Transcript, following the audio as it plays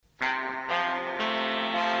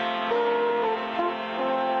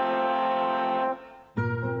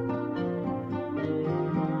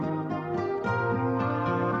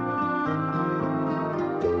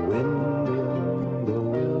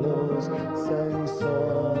calling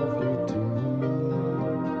softly to me.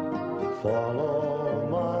 Follow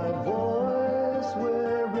my voice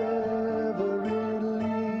wherever it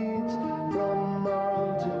leads, from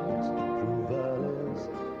mountains through valleys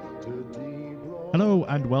to deep roads. Hello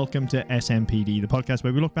and welcome to SMPD, the podcast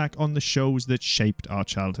where we look back on the shows that shaped our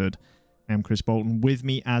childhood. I'm Chris Bolton. With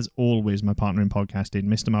me, as always, my partner in podcasting,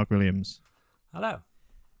 Mr. Mark Williams. Hello.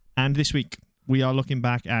 And this week, we are looking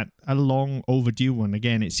back at a long overdue one.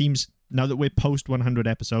 Again, it seems now that we're post 100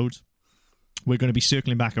 episodes, we're going to be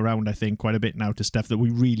circling back around, I think, quite a bit now to stuff that we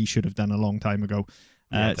really should have done a long time ago.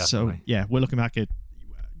 So, we're looking back at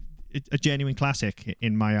a genuine classic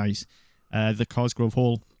in my eyes, the Cosgrove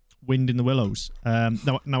Hall Wind in the Willows.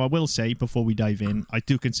 Now, I will say, before we dive in, I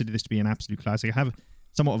do consider this to be an absolute classic. I have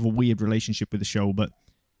somewhat of a weird relationship with the show, but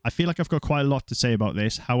I feel like I've got quite a lot to say about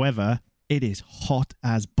this. However, it is hot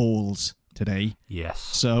as balls today. Yes.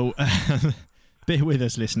 So bear with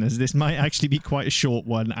us, listeners. This might actually be quite a short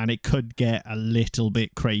one, and it could get a little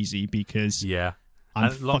bit crazy because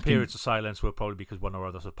long periods of silence were probably because one or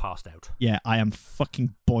others have passed out. Yeah, I am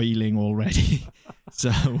fucking boiling already.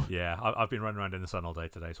 So yeah, I've been running around in the sun all day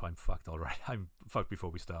today, so I'm fucked already. I'm fucked before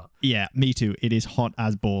we start. Yeah, me too. It is hot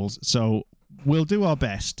as balls. So we'll do our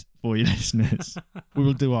best for you, listeners. We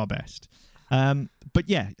will do our best. But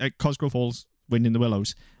yeah, Cosgrove Hall's Wind in the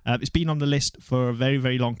Willows. It's been on the list for a very,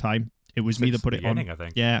 very long time. It was me that put it on. I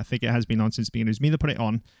think. Yeah, I think it has been on since the beginning. It was me that put it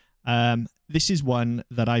on. This is one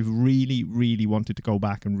that I've really, really wanted to go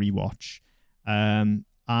back and rewatch.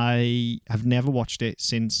 I have never watched it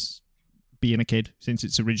since being a kid, since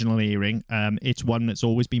its original airing. It's one that's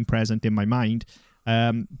always been present in my mind.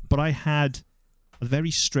 But I had a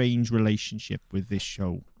very strange relationship with this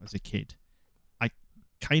show as a kid. I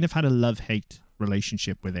kind of had a love-hate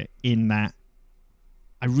relationship with it in that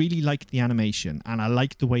I really liked the animation and I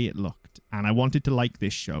liked the way it looked and I wanted to like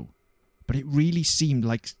this show, but it really seemed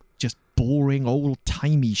like just boring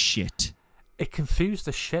old-timey shit. It confused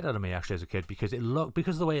the shit out of me actually as a kid because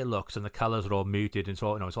because of the way it looks and the colours are all muted and it's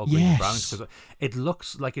all it's all green and brown. Because it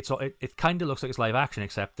looks like it kind of looks like it's live action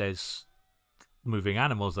except there's moving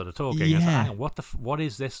animals that are talking. Yeah. It's like, hang on, what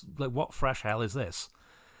is this? Like, what fresh hell is this?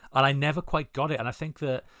 And I never quite got it. And I think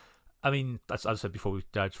that, I mean, as I said before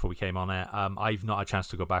we came on air, I've not had a chance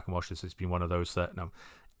to go back and watch this. It's been one of those that,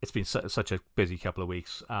 it's been such a busy couple of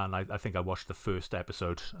weeks. And I think I watched the first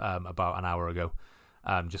episode about an hour ago,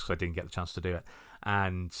 just because I didn't get the chance to do it.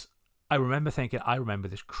 And I remember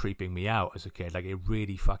this creeping me out as a kid. Like, it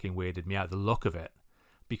really fucking weirded me out, the look of it.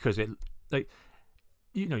 Because it, like,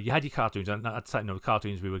 you had your cartoons, and at the time, the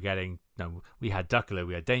cartoons we were getting, we had Duckler,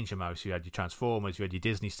 we had Danger Mouse, you had your Transformers, you had your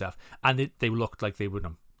Disney stuff, and they looked like they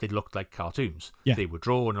looked like cartoons. Yeah. They were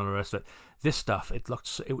drawn and all the rest of it. This stuff, it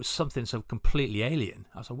was something so completely alien.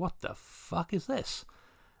 I was like, what the fuck is this?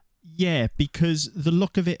 Yeah, because the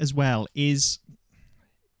look of it as well is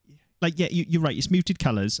like, yeah, you're right. It's muted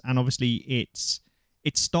colours, and obviously it's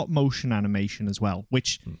stop motion animation as well,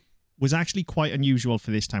 which was actually quite unusual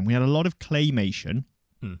for this time. We had a lot of claymation.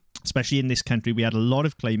 Especially in this country, we had a lot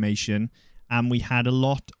of claymation and we had a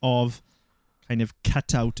lot of kind of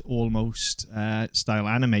cutout almost style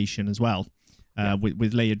animation as well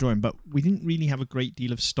with layered drawing. But we didn't really have a great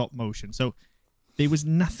deal of stop motion. So there was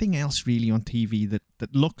nothing else really on TV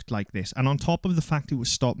that looked like this. And on top of the fact it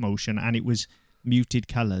was stop motion and it was muted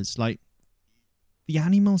colours, like the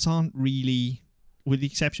animals aren't really, with the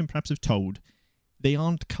exception perhaps of Toad, they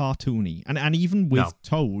aren't cartoony. And even with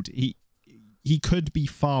Toad, he could be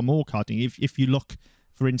far more cartoony. If you look,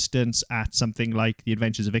 for instance, at something like The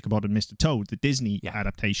Adventures of Ichabod and Mr. Toad, the Disney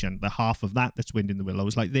adaptation, the half of that's Wind in the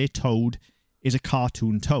Willows, like their Toad is a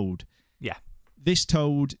cartoon Toad. Yeah. This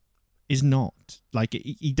Toad is not. Like,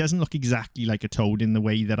 he doesn't look exactly like a Toad in the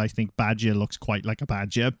way that I think Badger looks quite like a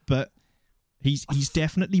Badger, but he's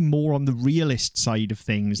definitely more on the realist side of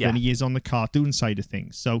things than he is on the cartoon side of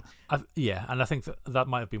things. So and I think that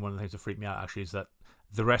might have been one of the things that freaked me out actually, is that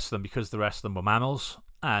the rest of them, because the rest of them were mammals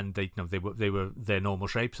and they were their normal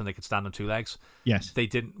shapes and they could stand on two legs. Yes, they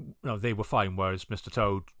didn't. They were fine. Whereas Mr.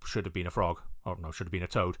 Toad should have been a frog, should have been a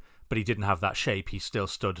toad, but he didn't have that shape. He still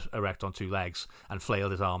stood erect on two legs and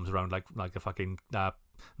flailed his arms around like a fucking the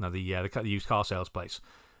used car sales place.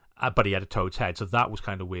 But he had a toad's head, so that was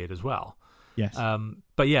kind of weird as well. Yes.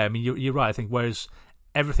 But yeah, I mean, you're right. I think whereas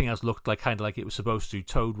everything else looked kind of like it was supposed to,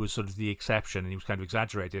 Toad was sort of the exception and he was kind of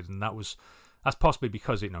exaggerated, and that's possibly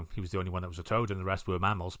because he was the only one that was a toad and the rest were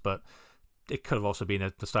mammals, but it could have also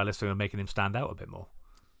been the stylistic of making him stand out a bit more.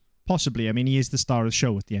 Possibly. I mean, he is the star of the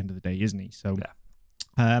show at the end of the day, isn't he? So,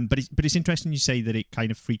 yeah. But it's interesting you say that it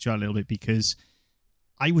kind of freaked you out a little bit, because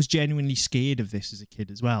I was genuinely scared of this as a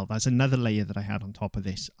kid as well. That's another layer that I had on top of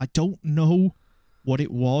this. I don't know what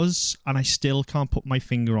it was, and I still can't put my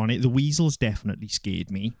finger on it. The weasels definitely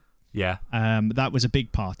scared me. Yeah. That was a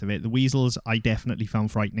big part of it. The weasels I definitely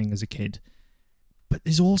found frightening as a kid. But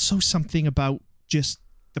there's also something about just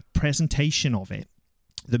the presentation of it.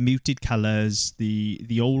 The muted colours,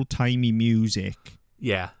 the old-timey music.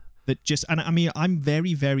 Yeah. That just, and I mean, I'm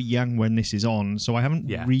very, very young when this is on, so I haven't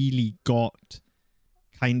really got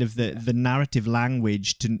kind of the narrative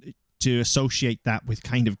language to associate that with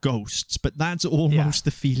kind of ghosts, but that's almost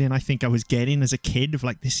the feeling I think I was getting as a kid of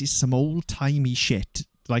like, this is some old-timey shit.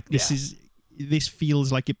 Like, this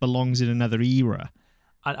feels like it belongs in another era.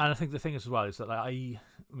 And I think the thing as well is that I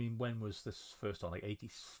mean, when was this first on? Like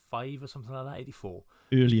 85 or something like that? 84?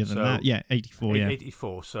 Earlier than that, yeah, 84, yeah.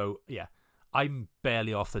 84, so yeah. I'm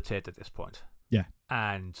barely off the tit at this point. Yeah.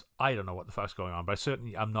 And I don't know what the fuck's going on, but I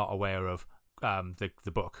certainly am not aware of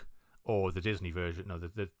the book or the Disney version, no,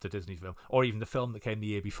 the Disney film, or even the film that came the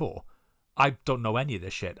year before. I don't know any of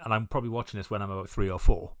this shit, and I'm probably watching this when I'm about 3 or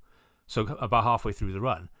 4, so about halfway through the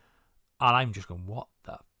run, and I'm just going, what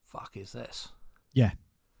the fuck is this? Yeah.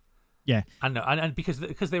 Yeah. And because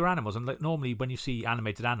they were animals, and like, normally when you see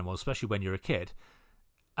animated animals, especially when you're a kid,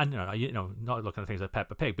 and you know, not looking at things like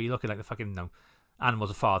Peppa Pig, but you're looking at the fucking animals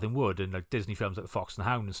of Farthing Wood and like Disney films like The Fox and the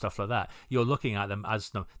Hound and stuff like that. You're looking at them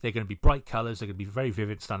as they're going to be bright colours, they're going to be very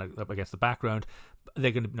vivid, stand up against the background.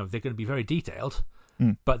 They're going to be very detailed,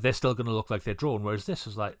 but they're still going to look like they're drawn. Whereas this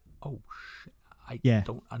is like, oh shit, I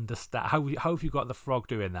don't understand how have you got the frog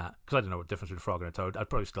doing that? Because I don't know what the difference between a frog and a toad. I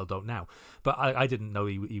probably still don't now, but I didn't know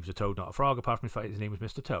he was a toad, not a frog. Apart from the fact his name was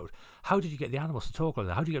Mr. Toad. How did you get the animals to talk like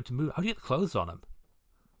that? How do you get them to move? How do you get the clothes on them?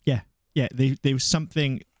 Yeah, there was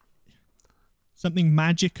something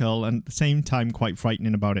magical and at the same time quite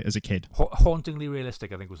frightening about it as a kid. Hauntingly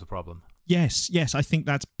realistic, I think, was the problem. Yes, I think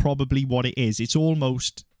that's probably what it is. It's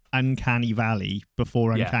almost Uncanny Valley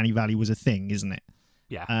before Uncanny Valley was a thing, isn't it?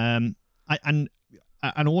 Yeah. And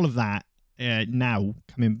all of that now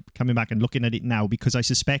coming back and looking at it now, because I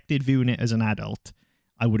suspected viewing it as an adult,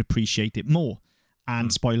 I would appreciate it more.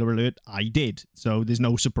 And spoiler alert, I did. So there's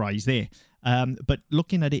no surprise there. But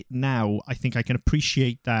looking at it now, I think I can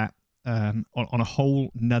appreciate that on a whole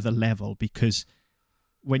nother level, because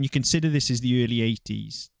when you consider this is the early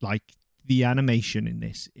 80s, like the animation in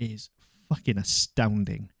this is fucking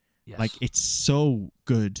astounding. Yes. Like it's so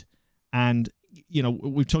good. And, you know,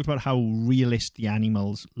 we've talked about how realist the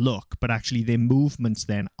animals look, but actually their movements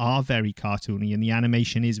then are very cartoony and the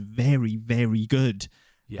animation is very, very good.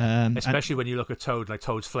 Yeah, especially when you look at Toad, like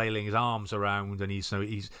Toad's flailing his arms around, and he's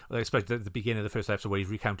especially at the beginning of the first episode where he's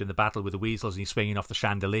recounting the battle with the weasels and he's swinging off the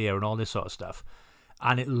chandelier and all this sort of stuff,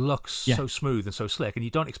 and it looks so smooth and so slick, and you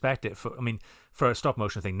don't expect it for a stop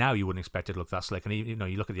motion thing now. You wouldn't expect it to look that slick, and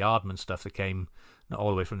you look at the Aardman stuff that came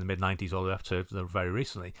all the way from the mid '90s all the way up to very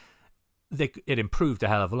recently. It improved a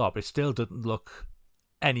hell of a lot, but it still didn't look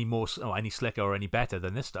any slicker or any better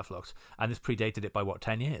than this stuff looks, and this predated it by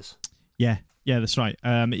 10 years. Yeah, that's right.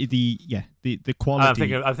 The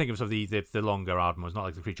quality. I think it was of the longer Aardman, not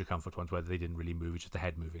like the Creature Comfort ones where they didn't really move, it's just the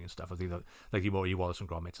head moving and stuff. I think that, like your Wallace and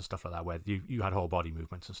Gromit and stuff like that, where you had whole body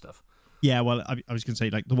movements and stuff. Yeah, well, I was going to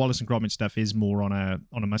say, like the Wallace and Gromit stuff is more on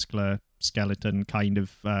a muscular skeleton kind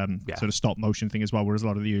of sort of stop motion thing as well, whereas a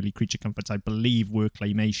lot of the early Creature Comforts, I believe, were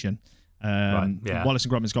claymation. Wallace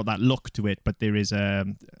and Gromit's got that look to it, but there is a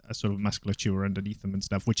sort of musculature underneath them and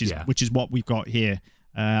stuff, which is what we've got here.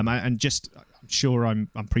 And just, I'm sure I'm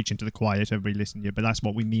preaching to the choir to everybody listening here, but that's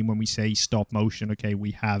what we mean when we say stop motion. Okay,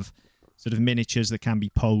 we have sort of miniatures that can be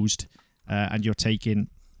posed, and you're taking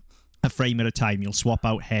a frame at a time. You'll swap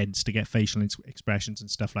out heads to get facial expressions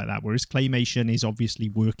and stuff like that. Whereas claymation is obviously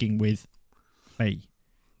working with clay.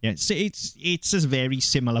 Yeah, so it's a very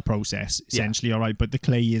similar process essentially. All right, but the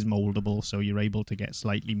clay is moldable, so you're able to get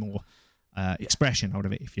slightly more expression out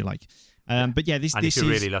of it, if you like. But yeah, this if you're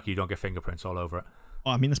is really lucky, you don't get fingerprints all over it. Oh,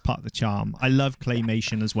 I mean, that's part of the charm. I love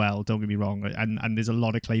claymation as well, don't get me wrong. And there's a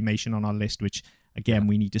lot of claymation on our list, which, again,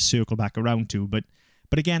 we need to circle back around to. But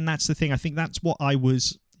again, that's the thing. I think that's what I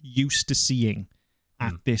was used to seeing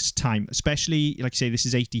at this time. Especially, like I say, this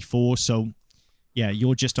is 84, so, yeah,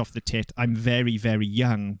 you're just off the tit. I'm very, very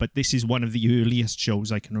young, but this is one of the earliest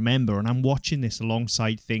shows I can remember. And I'm watching this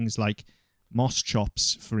alongside things like Moss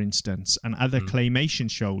Chops, for instance, and other claymation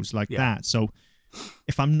shows like that. So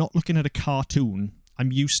if I'm not looking at a cartoon,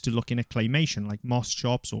 I'm used to looking at claymation like Moss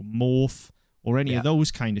Chops or Morph or any of those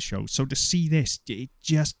kind of shows. So to see this, it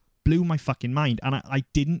just blew my fucking mind, and I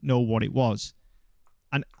didn't know what it was.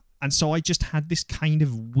 And so I just had this kind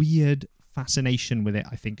of weird fascination with it,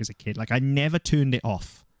 I think, as a kid. Like, I never turned it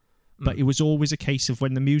off. But it was always a case of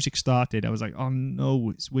when the music started, I was like, oh no,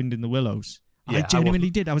 it's Wind in the Willows. Yeah, I genuinely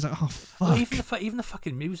did. I was like, oh fuck. Well, even the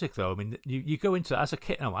fucking music though. I mean, you go into as a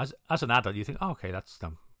kid, no, as an adult, you think, oh, okay, that's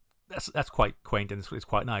quite quaint and it's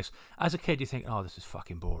quite nice. As a kid, you think, oh, this is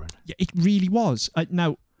fucking boring. Yeah, it really was.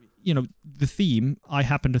 Now, the theme I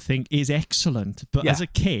happen to think is excellent, but as a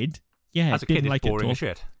kid, as a kid, didn't it's like boring it as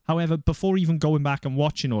shit. However, before even going back and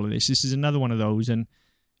watching all of this is another one of those, and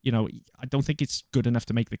I don't think it's good enough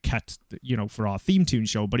to make the cut, for our theme tune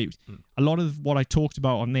show, but a lot of what I talked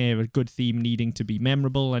about on there, a good theme needing to be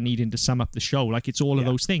memorable and needing to sum up the show. Like, it's all of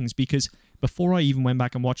those things, because before I even went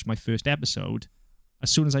back and watched my first episode, as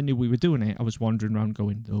soon as I knew we were doing it, I was wandering around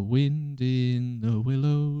going, the wind in the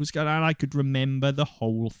willows, and I could remember the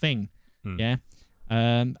whole thing. Yeah.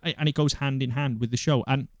 And it goes hand in hand with the show.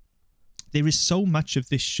 And there is so much of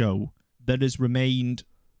this show that has remained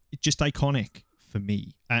just iconic for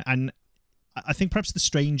me. And I think perhaps the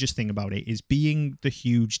strangest thing about it is being the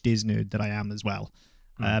huge Disney nerd that I am as well.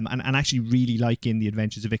 And actually really liking The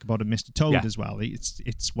Adventures of Ichabod and Mr. Toad as well.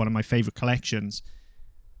 It's one of my favourite collections.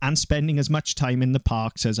 And spending as much time in the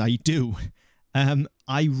parks as I do.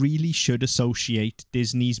 I really should associate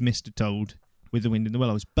Disney's Mr. Toad with The Wind in the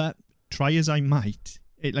Willows. But try as I might,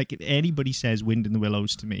 if anybody says Wind in the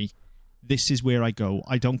Willows to me, this is where I go.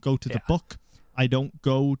 I don't go to the book. I don't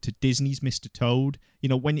go to Disney's Mr. Toad.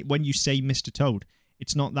 When you say Mr. Toad,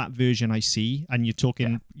 it's not that version I see. And you're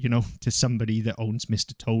talking, to somebody that owns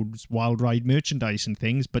Mr. Toad's Wild Ride merchandise and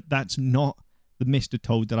things. But that's not the Mr.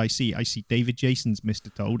 Toad that I see. I see David Jason's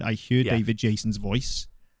Mr. Toad. I hear David Jason's voice.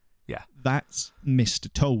 Yeah. That's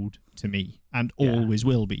Mr. Toad to me, and always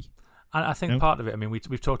will be. And I think part of it, I mean,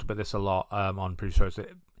 we've talked about this a lot on previous shows.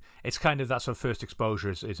 It's kind of that sort of first exposure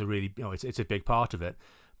is a really, it's a big part of it.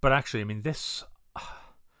 But actually, I mean, this,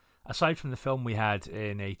 aside from the film we had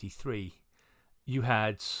in 83, you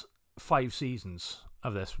had 5 seasons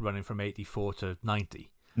of this running from 84 to 90.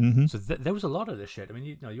 Mm-hmm. So there was a lot of this shit. I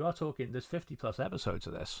mean, you are talking, there's 50 plus episodes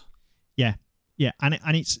of this. Yeah. Yeah. And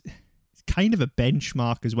it's kind of a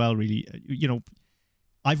benchmark as well, really.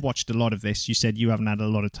 I've watched a lot of this. You said you haven't had a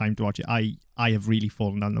lot of time to watch it. I have really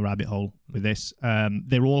fallen down the rabbit hole with this.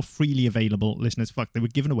 They're all freely available. Listeners, they were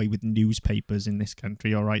given away with newspapers in this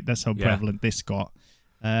country, all right? That's how prevalent this got.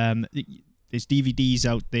 There's DVDs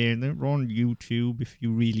out there, and they're on YouTube if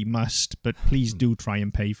you really must, but please do try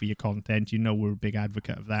and pay for your content. We're a big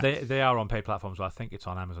advocate of that. They are on paid platforms, but I think it's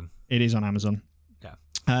on Amazon. It is on Amazon.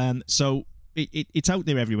 Yeah. So it's out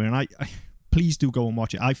there everywhere, and I please do go and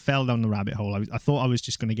watch it. I fell down the rabbit hole. I thought I was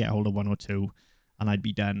just going to get hold of 1 or 2 and I'd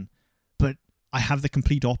be done. But I have the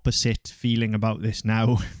complete opposite feeling about this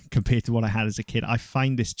now compared to what I had as a kid. I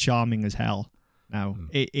find this charming as hell now.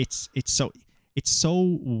 It's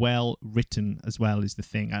so well written as well is the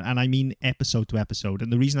thing. And I mean episode to episode.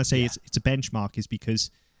 And the reason I say it's a benchmark is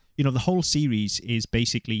because, the whole series is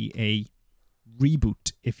basically a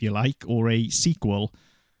reboot, if you like, or a sequel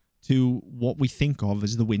to what we think of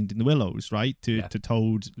as The Wind in the Willows, right? To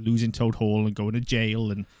Toad losing Toad Hall and going to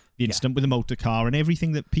jail and the incident with the motor car and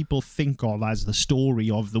everything that people think of as the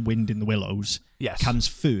story of The Wind in the Willows comes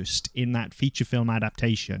first in that feature film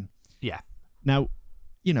adaptation. Yeah. Now,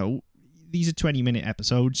 these are 20-minute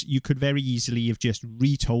episodes. You could very easily have just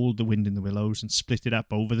retold The Wind in the Willows and split it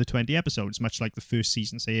up over the 20 episodes, much like the first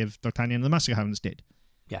season, say, of D'Artagnan and the Master Hounds did.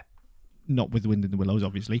 Yeah. Not with The Wind in the Willows,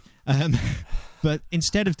 obviously. But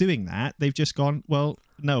instead of doing that, they've just gone, well,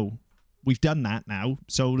 no, we've done that now,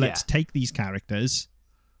 so let's take these characters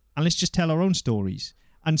and let's just tell our own stories.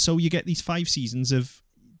 And so you get these 5 seasons of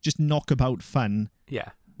just knockabout fun. Yeah.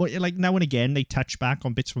 But like now and again, they touch back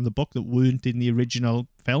on bits from the book that weren't in the original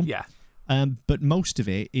film. Yeah. But most of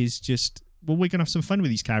it is just, well, we're going to have some fun with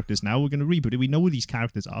these characters now. We're going to reboot it. We know who these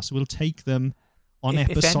characters are, so we'll take them on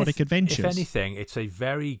episodic adventures. If anything, it's a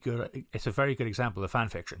very good example of fan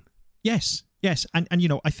fiction. Yes. And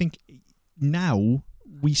I think now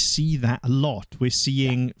we see that a lot. We're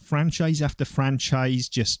seeing franchise after franchise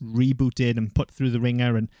just rebooted and put through the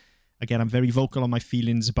ringer. And again, I'm very vocal on my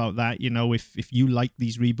feelings about that. If you like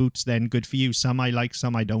these reboots, then good for you. Some I like,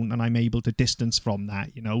 some I don't, and I'm able to distance from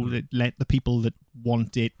that. Let the people that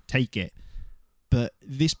want it take it. But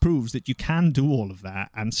this proves that you can do all of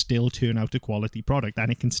that and still turn out a quality product,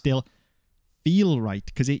 and it can still feel right,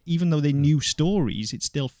 because even though they're new stories, it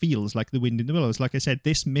still feels like The Wind in the Willows. Like I said,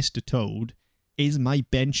 this Mr. Toad is my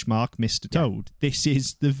benchmark Mr. Toad. This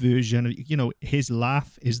is the version of, his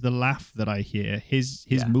laugh is the laugh that I hear. His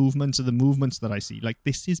movements are the movements that I see. Like,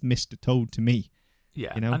 this is Mr. Toad to me.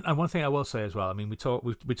 Yeah, and one thing I will say as well, I mean, we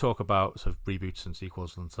talk about sort of reboots and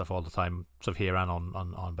sequels and stuff all the time, sort of here and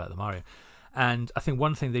on Better Than Mario. And I think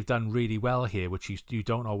one thing they've done really well here, which you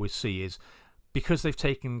don't always see, is because they've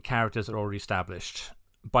taken characters that are already established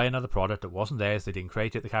by another product that wasn't theirs. They didn't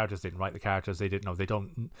create it. The characters didn't write the characters. They didn't know.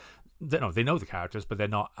 They know the characters, but they're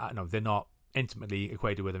not intimately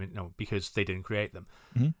equated with them. Because they didn't create them.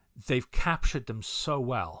 Mm-hmm. They've captured them so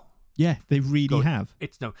well. Yeah, they really have.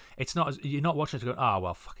 It's not. You're not watching it to go,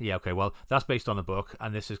 well, fuck yeah, okay, well, that's based on a book,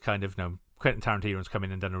 and this is kind of Quentin Tarantino's come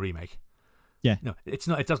in and done a remake. Yeah. No, it's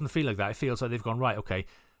not. It doesn't feel like that. It feels like they've gone, right, okay,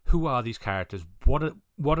 who are these characters? What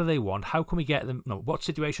do they want? How can we get them? What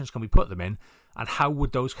situations can we put them in? And how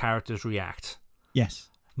would those characters react? Yes.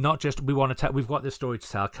 Not just we've got this story to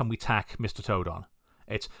tell. Can we tack Mr. Toad on?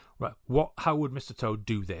 It's right. How would Mr. Toad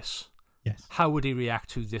do this? Yes. How would he react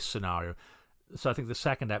to this scenario? So I think the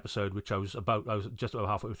second episode, which I was just about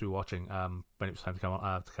halfway through watching, when it was time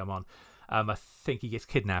to come on. I think he gets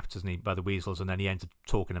kidnapped, doesn't he, by the weasels, and then he ends up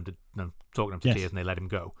talking them to Yes. tears, and they let him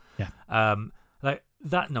go. Yeah. Like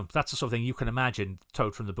that. No, that's the sort of thing you can imagine.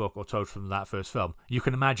 Toad from the book or Toad from that first film. You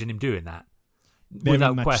can imagine him doing that Very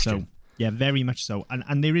without much question. So. Yeah, very much so.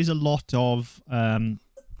 And there is a lot of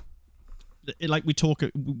like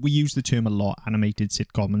we use the term a lot, animated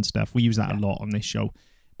sitcom and stuff. We use that a lot on this show.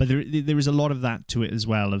 But there is a lot of that to it as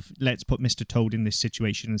well, of let's put Mr. Toad in this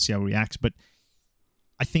situation and see how he reacts. But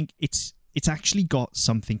I think it's actually got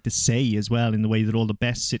something to say as well in the way that all the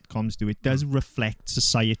best sitcoms do. It does reflect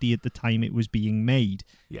society at the time it was being made.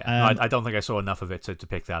 Yeah, I don't think I saw enough of it to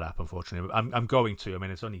pick that up, unfortunately. I'm going to. I mean,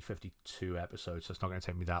 it's only 52 episodes, so it's not going to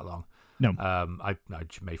take me that long. No. I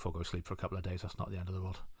may fall go sleep for a couple of days. That's not the end of the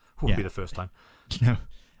world. Wouldn't be the first time. No.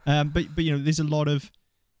 But there's a lot of,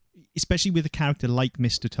 especially with a character like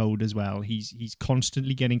Mr. Toad as well, he's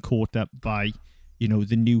constantly getting caught up by,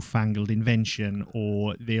 the newfangled invention,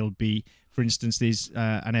 or there'll be, for instance, there's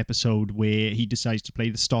an episode where he decides to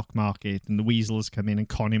play the stock market and the weasels come in and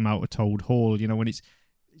con him out of Toad Hall, when it's,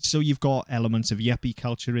 so you've got elements of yuppie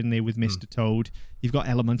culture in there with Mr. Toad. You've got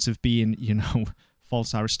elements of being,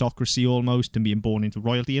 false aristocracy almost, and being born into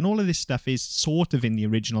royalty, and all of this stuff is sort of in the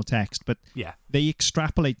original text, but they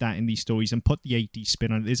extrapolate that in these stories and put the 80s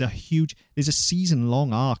spin on it. There's a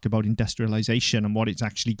season-long arc about industrialization and what it's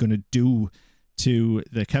actually going to do to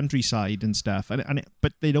the countryside and stuff,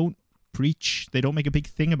 but they don't preach, they don't make a big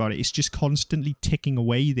thing about it. It's just constantly ticking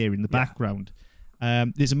away there in the background.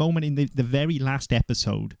 There's a moment in the very last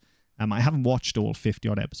episode, I haven't watched all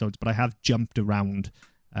 50-odd episodes, but I have jumped around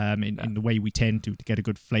in the way we tend to get a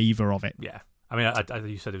good flavour of it. Yeah. I mean,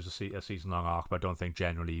 you said it was a season-long arc, but I don't think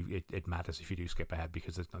generally it matters if you do skip ahead,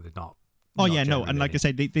 because they're not. Oh, yeah, no. And like I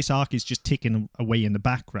said, this arc is just ticking away in the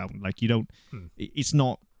background. Like, you don't...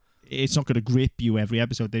 It's not going to grip you every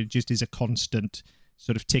episode. There just is a constant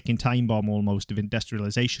sort of ticking time bomb almost of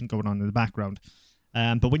industrialization going on in the background.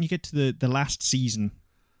 But when you get to the last season,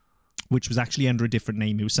 which was actually under a different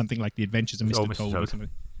name, it was something like The Adventures of Mr. Toad or something.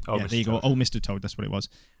 There you go. Oh, Mr. Toad, that's what it was.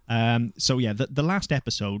 So yeah, the last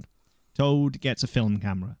episode, Toad gets a film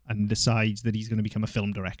camera and decides that he's going to become a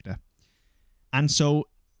film director. And so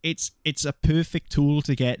it's a perfect tool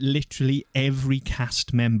to get literally every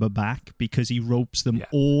cast member back, because he ropes them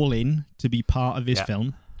all in to be part of his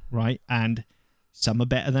film, right? And some are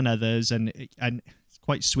better than others, and it's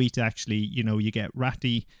quite sweet actually. You get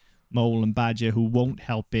Ratty, Mole and Badger, who won't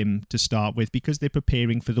help him to start with because they're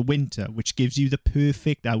preparing for the winter, which gives you the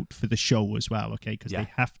perfect out for the show as well, okay? Because they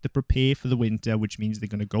have to prepare for the winter, which means they're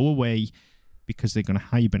going to go away because they're going to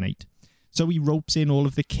hibernate. So he ropes in all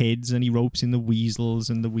of the kids, and he ropes in the weasels,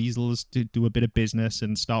 and the weasels to do a bit of business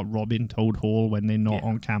and start robbing Toad Hall when they're not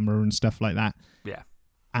on camera and stuff like that. Yeah.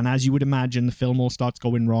 And as you would imagine, the film all starts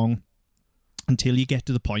going wrong until you get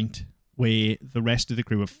to the point where the rest of the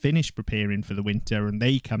crew have finished preparing for the winter, and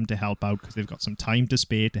they come to help out because they've got some time to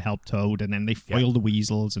spare to help Toad, and then they foil the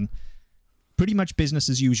weasels, and pretty much business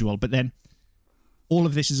as usual. But then all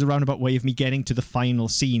of this is a roundabout way of me getting to the final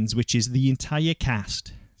scenes, which is the entire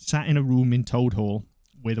cast sat in a room in Toad Hall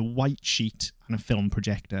with a white sheet and a film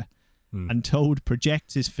projector. And Toad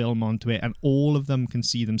projects his film onto it, and all of them can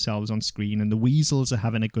see themselves on screen, and the weasels are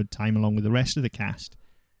having a good time along with the rest of the cast.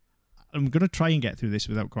 I'm going to try and get through this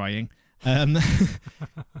without crying. And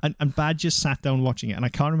Badger sat down watching it, and I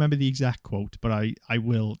can't remember the exact quote, but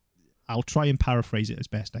I'll try and paraphrase it as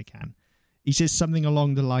best I can. He says something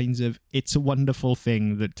along the lines of, "It's a wonderful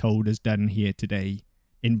thing that Toad has done here today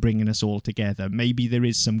in bringing us all together. Maybe there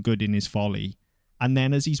is some good in his folly." And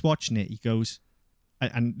then as he's watching it, he goes,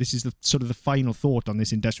 and this is the sort of the final thought on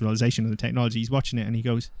this industrialization of the technology, he's watching it and he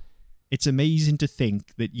goes, "It's amazing to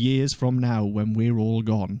think that years from now, when we're all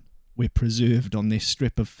gone, we're preserved on this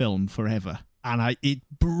strip of film forever." And it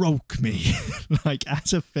broke me. Like,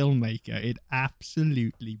 as a filmmaker, it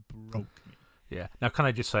absolutely broke me. Yeah. Now, can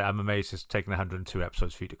I just say, I'm amazed it's taken 102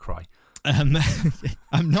 episodes for you to cry. I'm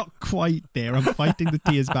not quite there. I'm fighting the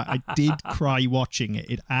tears back. I did cry watching it.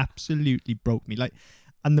 It absolutely broke me.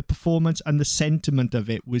 And the performance and the sentiment of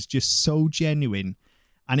it was just so genuine,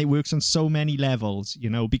 and it works on so many levels.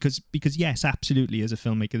 Because yes, absolutely, as a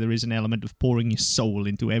filmmaker, there is an element of pouring your soul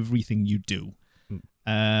into everything you do.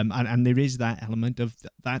 And there is that element of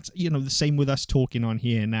that, the same with us talking on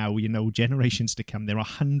here now, generations to come. There are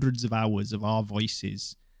hundreds of hours of our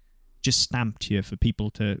voices just stamped here for people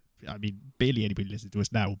to, barely anybody listens to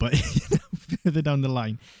us now, but further down the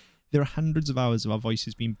line, there are hundreds of hours of our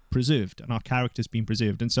voices being preserved and our characters being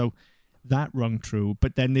preserved. And so that rung true.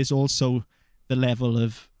 But then there's also the level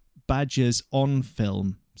of Badger's on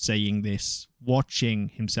film saying this, watching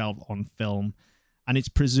himself on film, and it's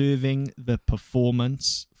preserving the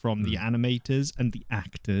performance from the animators and the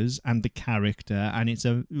actors and the character, and it's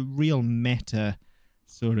a real meta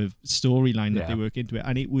sort of storyline that they work into it,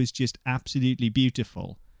 and it was just absolutely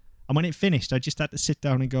beautiful. And when it finished, I just had to sit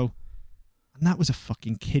down and go, and that was a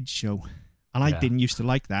fucking kid's show. And I didn't used to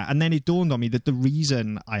like that. And then it dawned on me that the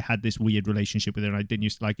reason I had this weird relationship with it and I didn't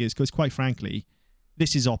used to like it is because, quite frankly,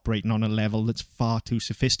 this is operating on a level that's far too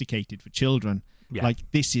sophisticated for children. Yeah.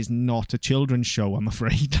 Like, this is not a children's show, I'm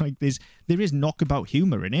afraid. Like, there is knockabout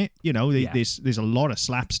humor in it. There's a lot of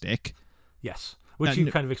slapstick. Yes. Which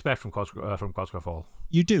you kind of expect from Cosgrove Hall.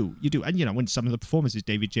 You do. And, when some of the performances,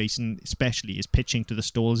 David Jason especially, is pitching to the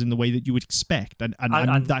stalls in the way that you would expect.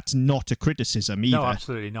 And that's not a criticism either. No,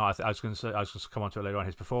 absolutely not. I was going to come on to it later on,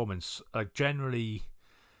 his performance. Generally,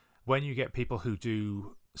 when you get people who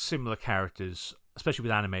do similar characters, especially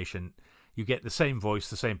with animation, you get the same voice,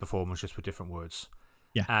 the same performance, just with different words.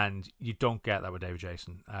 Yeah. And you don't get that with David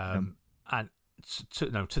Jason. And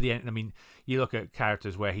to the end, you look at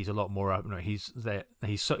characters where he's a lot more he's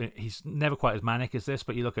never quite as manic as this,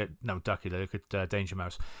 but you look at Ducky, look at Danger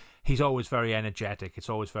Mouse, he's always very energetic, it's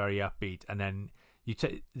always very upbeat, and then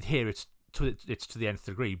here it's to the nth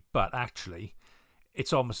degree, but actually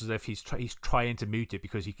it's almost as if he's trying to mute it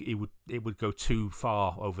because it would go too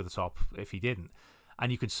far over the top if he didn't.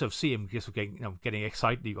 And you can sort of see him just getting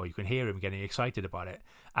excited, or you can hear him getting excited about it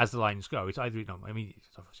as the lines go. It's either, he's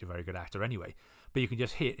obviously a very good actor anyway, but you can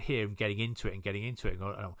just hear him getting into it. And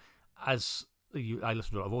go, I listen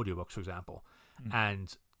to a lot of audiobooks, for example,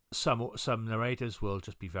 and some narrators will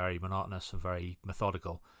just be very monotonous and very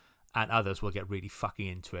methodical, and others will get really fucking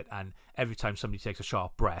into it. And every time somebody takes a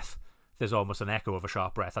sharp breath, there's almost an echo of a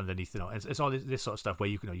sharp breath underneath. It's all this sort of stuff where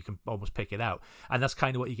you can almost pick it out, and that's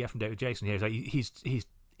kind of what you get from David Jason here.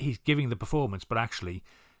 He's giving the performance, but actually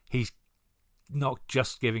he's not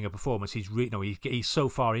just giving a performance. He's so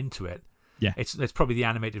far into it. Yeah, it's probably the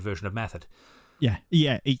animated version of Method. Yeah,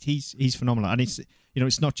 he's phenomenal, and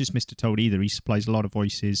it's not just Mr. Toad either. He supplies a lot of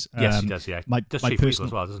voices. Yes, he does. Yeah, does Chief Weasel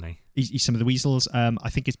as well, doesn't he? He's some of the weasels.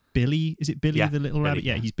 I think it's Billy. Is it Billy the little rabbit?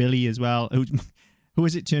 Yeah, he's Billy as well. Who,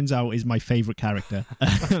 as it turns out, is my favourite character.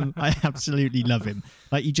 I absolutely love him.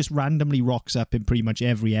 Like, he just randomly rocks up in pretty much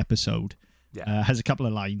every episode. Yeah. Has a couple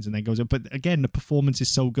of lines and then goes up. But again, the performance is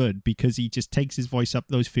so good because he just takes his voice up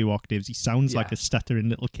those few octaves. He sounds like a stuttering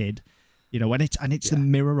little kid, and it's the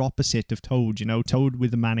mirror opposite of Toad. Toad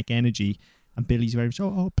with the manic energy, and Billy's very much,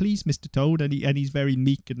 oh please, Mr. Toad, and he's very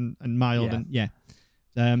meek and mild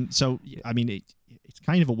it's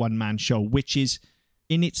kind of a one man show, which is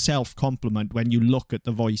in itself compliment when you look at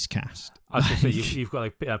the voice cast. I was going to say, you've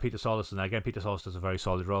got Peter Solis in there. Again, Peter Solis does a very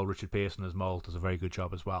solid role. Richard Pearson as Mole does a very good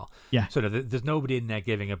job as well. Yeah. So there's nobody in there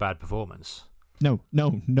giving a bad performance. No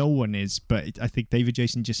one is. But I think David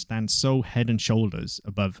Jason just stands so head and shoulders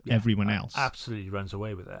above everyone else. Absolutely runs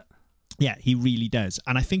away with it. Yeah, he really does.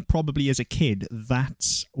 And I think probably as a kid,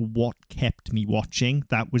 that's what kept me watching.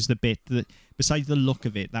 That was the bit that, besides the look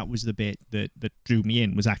of it, that was the bit that drew me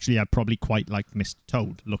in, was actually I probably quite liked Mr.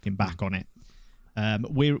 Toad, looking back on it.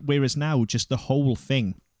 Whereas now, just the whole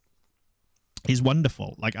thing is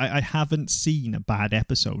wonderful. Like, I haven't seen a bad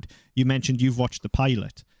episode. You mentioned you've watched the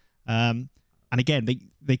pilot. And again,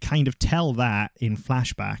 they kind of tell that in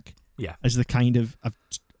flashback as the kind of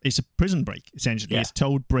it's a prison break, essentially. Yeah. It's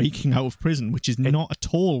Toad breaking out of prison, which is not at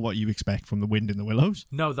all what you expect from The Wind in the Willows.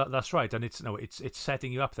 No, that's right, and it's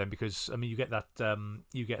setting you up then, because you get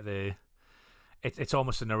that it's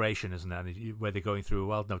almost a narration, isn't it? Where they're going through.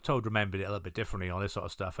 Well, no, Toad remembered it a little bit differently, all this sort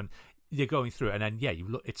of stuff, and you're going through it, and then you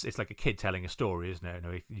look. It's like a kid telling a story, isn't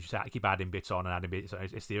it? You just keep adding bits on and adding bits.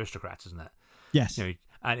 It's the Aristocrats, isn't it? Yes. And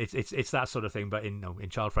it's that sort of thing, but in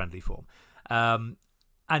child friendly form.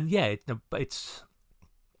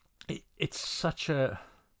 It's such an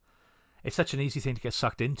easy thing to get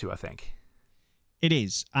sucked into, I think. It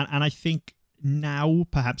is, and I think now,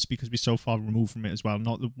 perhaps because we're so far removed from it as well.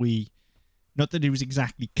 Not that it was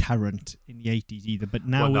exactly current in the 80s either, but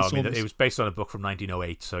now well, no, it's it was based on a book from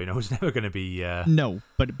 1908, so it was never going to be. No,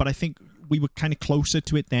 but I think we were kind of closer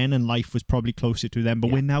to it then, and life was probably closer to them.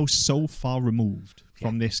 But we're now so far removed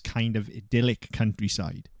from this kind of idyllic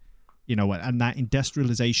countryside, and that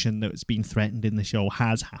industrialization that's been threatened in the show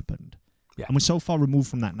has happened. Yeah. And we're so far removed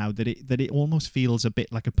from that now that it almost feels a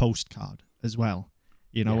bit like a postcard as well,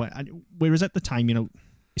 And whereas at the time,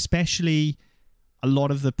 especially a lot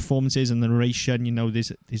of the performances and the narration,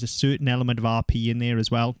 there's a certain element of RP in there as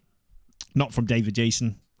well, not from David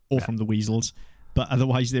Jason or from the Weasels, but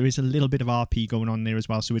otherwise there is a little bit of RP going on there as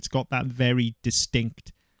well. So it's got that very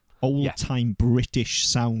distinct old-time British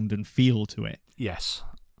sound and feel to it. Yes.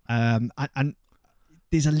 And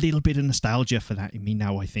there's a little bit of nostalgia for that in me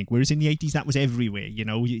now, I think. Whereas in the 80s, that was everywhere,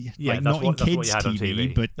 not in kids'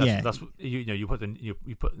 TV, but that's you put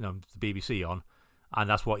the BBC on, and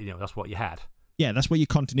that's what you had. Yeah, that's what your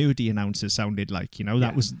continuity announcers sounded like.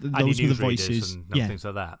 Those were the voices, and things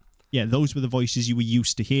like that. Yeah, those were the voices you were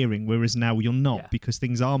used to hearing. Whereas now you're not, because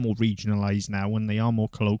things are more regionalised now, and they are more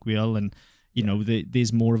colloquial, and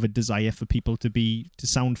there's more of a desire for people to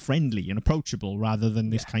sound friendly and approachable rather than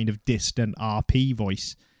this kind of distant RP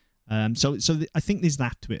voice. So I think there's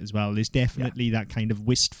that to it as well. There's definitely that kind of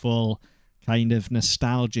wistful, kind of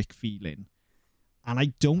nostalgic feeling. And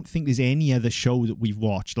I don't think there's any other show that we've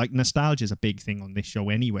watched. Like, nostalgia is a big thing on this show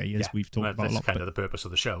anyway, as we've talked about a lot. That's kind of the purpose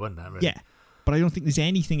of the show, isn't it? Really? Yeah. But I don't think there's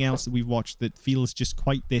anything else that we've watched that feels just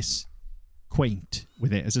quite this quaint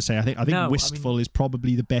with it. As I say, I think wistful is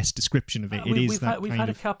probably the best description of it. We've had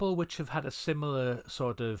a couple which have had a similar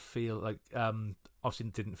sort of feel, like obviously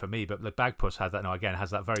it didn't for me, but like Bagpuss had that. No, again,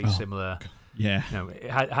 has that very similar. Yeah.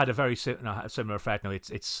 It had a very similar effect. No,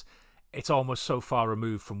 it's almost so far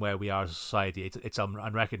removed from where we are as a society. It's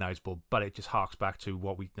unrecognizable, but it just harks back to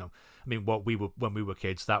what we know. I mean, what we were when we were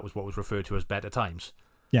kids. That was what was referred to as better times.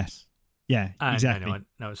 Yes. Yeah, exactly.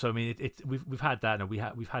 So I mean, we've had that, and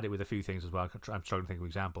we've had it with a few things as well. I'm struggling to think of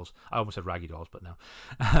examples. I almost said Raggy Dolls, but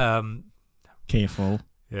no. Careful.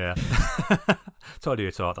 Yeah, told you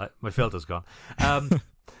it's hot. My filter's gone.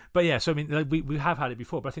 But yeah, so I mean, we have had it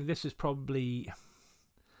before, but I think this is probably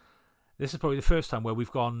the first time where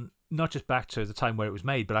we've gone not just back to the time where it was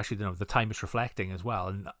made, but actually the time it's reflecting as well,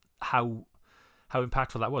 and how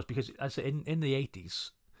impactful that was. Because as in the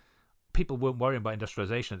 80s. People weren't worrying about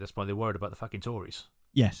industrialization at this point. They worried about the fucking Tories.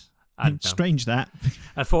 Yes. And strange that.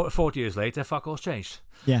 And 40 years later, fuck all's changed.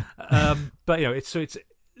 Yeah. But it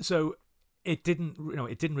didn't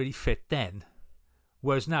really fit then.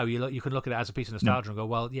 Whereas now you can look at it as a piece of nostalgia and go,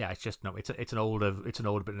 well, yeah, it's just it's an older bit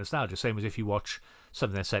of nostalgia. Same as if you watch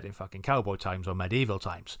something that's set in fucking cowboy times or medieval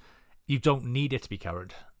times. You don't need it to be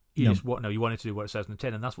current. You want it to do what it says in the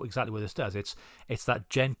tin, and that's exactly what this does. It's that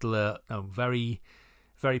gentler, very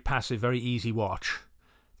very passive, very easy watch,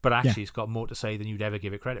 but actually it's got more to say than you'd ever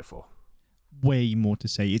give it credit for. Way more to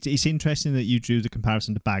say. It's interesting that you drew the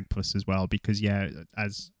comparison to Bagpuss as well, because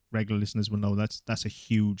as regular listeners will know, that's a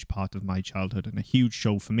huge part of my childhood and a huge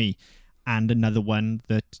show for me, and another one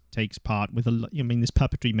that takes part with there's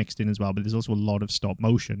puppetry mixed in as well, but there's also a lot of stop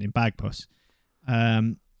motion in Bagpuss.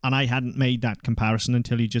 And I hadn't made that comparison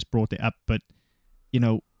until you just brought it up, but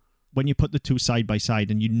when you put the two side by side,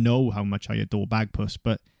 and how much I adore Bagpuss,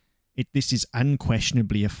 but this is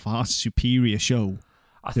unquestionably a far superior show.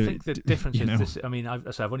 I think the difference is this. I mean,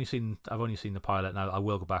 I've only seen the pilot now. I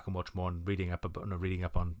will go back and watch more and reading up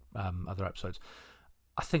on other episodes.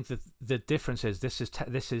 I think that the difference is this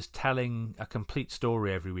is telling a complete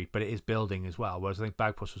story every week, but it is building as well. Whereas I think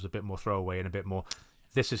Bagpuss was a bit more throwaway and a bit more.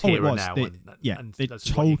 This is here and now. And that's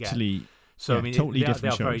totally. So I mean, totally they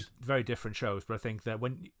different are very, shows. very different shows. But I think that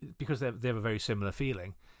because they have a very similar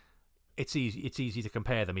feeling, it's easy to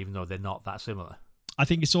compare them, even though they're not that similar. I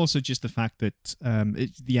think it's also just the fact that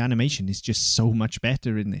the animation is just so much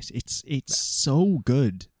better in this. It's so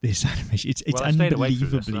good. This animation, it's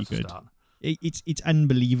unbelievably good. It's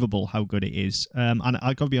unbelievable how good it is. And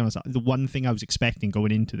I got to be honest, the one thing I was expecting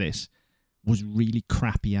going into this was really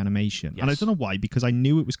crappy animation. Yes. And I don't know why, because I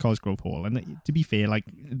knew it was Cosgrove Hall, and to be fair, like,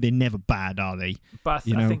 they're never bad, are they? But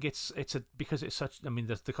I think it's because it's such. I mean,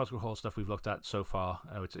 the Cosgrove Hall stuff we've looked at so far,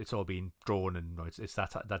 it's all been drawn, and it's that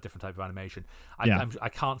different type of animation. I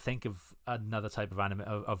can't think of another type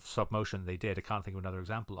of stop motion they did. I can't think of another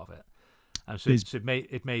example of it. So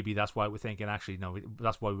it may be that's why we're thinking, actually, no,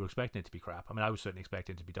 that's why we were expecting it to be crap. I mean, I was certainly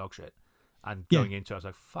expecting it to be dog shit, and going into it, I was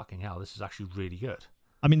like, fucking hell, this is actually really good.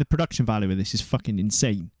 I mean, the production value of this is fucking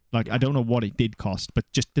insane. Like, I don't know what it did cost, but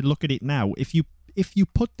just to look at it now, if you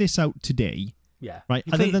put this out today, right,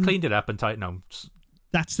 cleaned it up and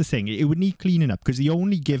that's the thing. It would need cleaning up because the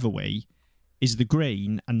only giveaway is the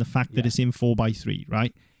grain and the fact that it's in 4:3,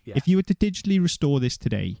 right? Yeah. If you were to digitally restore this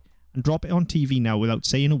today and drop it on TV now without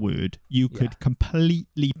saying a word, you could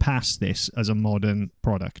completely pass this as a modern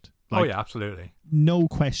product. Oh, yeah, absolutely. No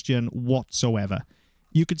question whatsoever.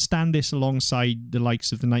 You could stand this alongside the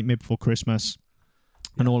likes of The Nightmare Before Christmas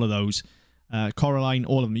and all of those. Coraline,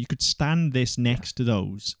 all of them. You could stand this next to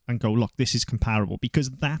those and go, look, this is comparable, because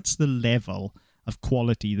that's the level of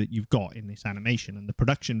quality that you've got in this animation and the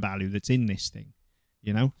production value that's in this thing,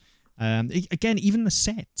 you know? Again, even the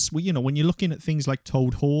sets, well, you know, when you're looking at things like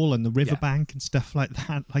Toad Hall and the riverbank and stuff like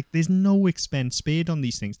that, like there's no expense spared on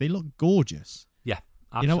these things. They look gorgeous. Yeah,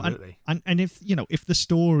 absolutely. You know, and if, you know, if the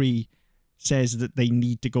story says that they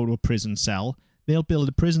need to go to a prison cell, they'll build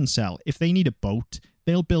a prison cell. If they need a boat,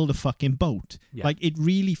 they'll build a fucking boat. Yeah. Like, it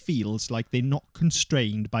really feels like they're not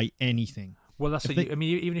constrained by anything. Well, that's I mean,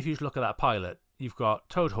 even if you just look at that pilot, you've got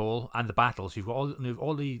Toad Hall and the battles. You've got all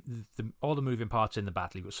the moving parts in the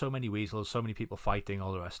battle. You've got so many weasels, so many people fighting,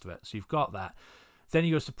 all the rest of it. So you've got that. Then he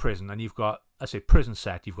goes to prison, and you've got, I say, prison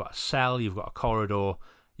set. You've got a cell. You've got a corridor.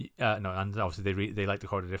 And obviously they like the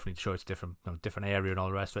corridor differently to show it's different area and all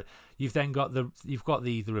the rest of it. You've then got the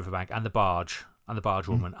riverbank and the barge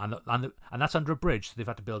woman, and that's under a bridge. So they've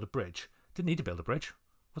had to build a bridge. Didn't need to build a bridge.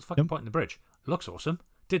 What's the fucking point in the bridge? It looks awesome.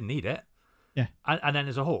 Didn't need it. Yeah. And then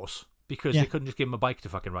there's a horse, because they couldn't just give him a bike to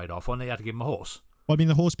fucking ride off on. They had to give him a horse. Well, I mean,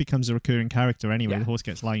 the horse becomes a recurring character anyway. Yeah. The horse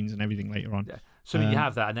gets lines and everything later on. Yeah. So you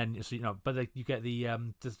have that, and then but you get the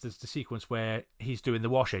sequence where he's doing the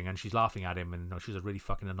washing and she's laughing at him, and she's a really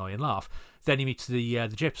fucking annoying laugh. Then he meets the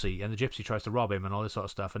gypsy, and the gypsy tries to rob him and all this sort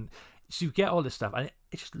of stuff, and so you get all this stuff, and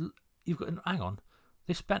it's just, you've got, hang on,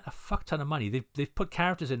 they spent a fuck ton of money. They've put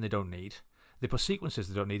characters in they don't need. They put sequences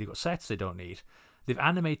they don't need. They've got sets they don't need. They've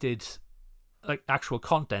animated like actual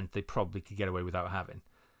content they probably could get away without having.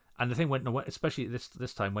 And the thing especially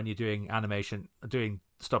this time when you're doing animation, doing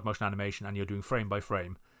stop motion animation, and you're doing frame by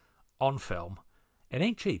frame on film, it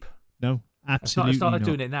ain't cheap. No, absolutely. It's not like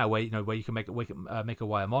doing it now, where you can make a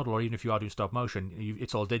wire model, or even if you are doing stop motion,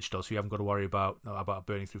 it's all digital, so you haven't got to worry about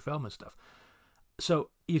burning through film and stuff.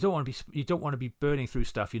 So you don't want to be burning through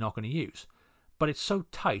stuff you're not going to use. But it's so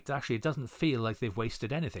tight, actually, it doesn't feel like they've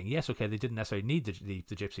wasted anything. Yes, okay, they didn't necessarily need the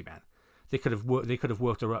gypsy man. They could have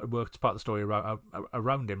worked part of the story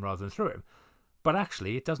around him rather than through him. But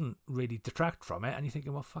actually, it doesn't really detract from it. And you're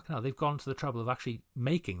thinking, well, fucking hell, they've gone to the trouble of actually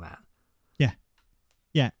making that. Yeah,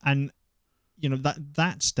 yeah, and you know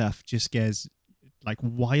that stuff just gets like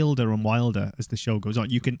wilder and wilder as the show goes on.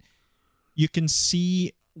 You can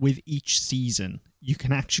see with each season, you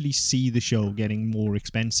can actually see the show getting more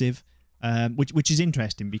expensive, which is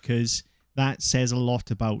interesting, because that says a lot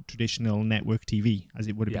about traditional network TV, as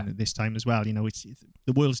it would have been at this time as well. You know, it's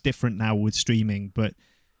the world's different now with streaming, but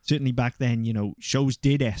certainly back then, you know, shows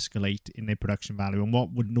did escalate in their production value, and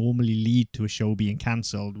what would normally lead to a show being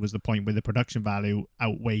cancelled was the point where the production value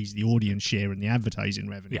outweighs the audience share and the advertising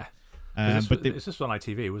revenue. Yeah, but this was on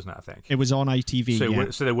ITV, wasn't it? I think it was on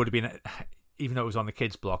ITV. So there would have been, even though it was on the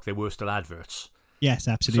kids' block, there were still adverts. Yes,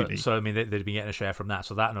 absolutely. So I mean, they'd been getting a share from that.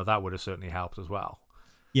 So that would have certainly helped as well.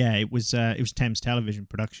 Yeah, it was Thames Television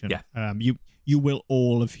production. Yeah. You will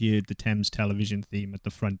all have heard the Thames Television theme at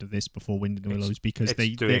the front of this before Wind in the Willows, because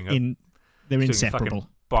they're inseparable.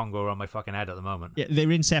 Bongo on my fucking head at the moment. Yeah,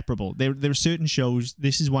 they're inseparable. There are certain shows.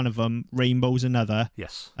 This is one of them. Rainbow's another.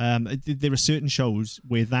 Yes. There are certain shows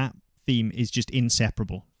where that theme is just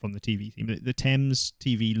inseparable from the TV theme. The Thames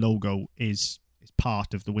TV logo is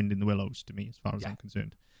part of the Wind in the Willows to me, as far as I'm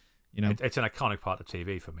concerned. You know, it's an iconic part of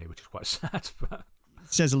TV for me, which is quite sad. But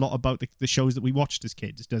it says a lot about the shows that we watched as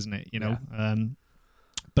kids, doesn't it? You know,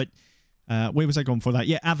 but where was I going for that?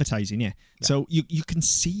 Yeah, advertising. Yeah. So you can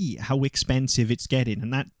see how expensive it's getting,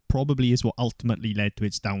 and that probably is what ultimately led to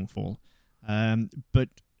its downfall. But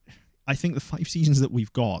I think the 5 seasons that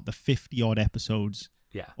we've got, the 50 odd episodes,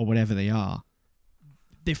 or whatever they are,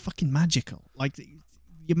 they're fucking magical. Like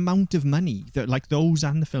the amount of money that, like those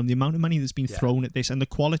and the film, the amount of money that's been thrown at this, and the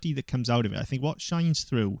quality that comes out of it. I think what shines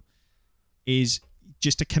through is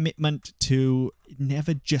just a commitment to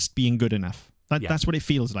never just being good enough. That's what it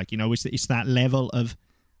feels like, you know. It's that level of,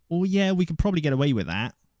 oh yeah, we could probably get away with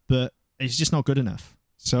that, but it's just not good enough.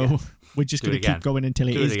 So we're just going to keep going until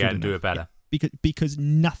it is good enough. Do it better. Because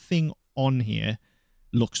nothing on here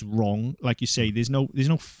looks wrong. Like you say, there's no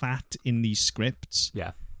fat in these scripts.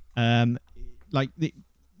 Yeah.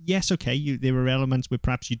 Yes, okay, there are elements where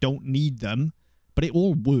perhaps you don't need them, but it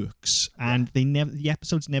all works, and the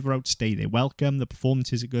episodes never outstay their welcome. The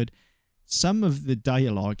performances are good. some of the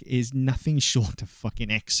dialogue is nothing short of fucking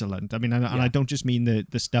excellent. I mean, and I don't just mean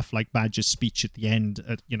the stuff like Badger's speech at the end,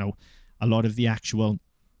 a lot of the actual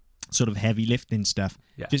sort of heavy lifting stuff,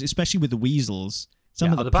 just especially with the weasels.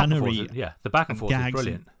 Some of the punnery, the back and forth is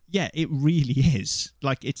brilliant. It really is.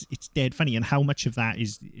 Like, it's dead funny, and how much of that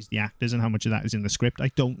is the actors and how much of that is in the script, I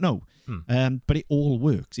don't know. But it all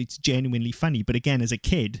works. It's genuinely funny. But again, as a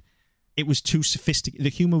kid, it was too sophisticated. The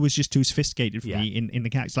humor was just too sophisticated for me in the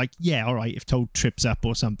characters. Like, all right, if Toad trips up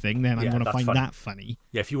or something, then I'm going to find that funny.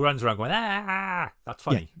 Yeah, if he runs around going, that's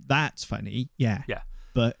funny. Yeah, that's funny. Yeah. Yeah.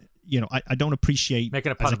 But, I don't appreciate...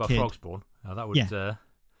 Making a pun about frog spawn. That would...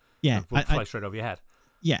 would fly straight over your head.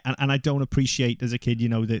 Yeah, and I don't appreciate as a kid,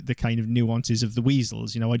 the kind of nuances of the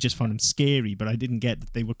weasels. I just found them scary, but I didn't get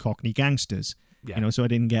that they were Cockney gangsters. Yeah. So I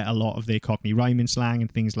didn't get a lot of their Cockney rhyming slang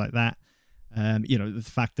and things like that. The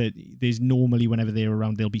fact that there's normally, whenever they're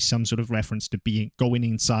around, there'll be some sort of reference to going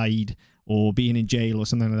inside or being in jail or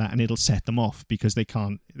something like that, and it'll set them off because they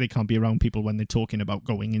can't be around people when they're talking about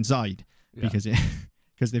going inside because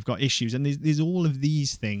they've got issues. And there's all of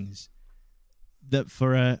these things that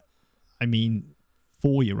for a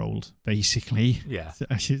 4-year-old, basically. Yeah.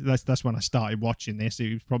 That's when I started watching this.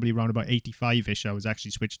 It was probably around about 85-ish. I was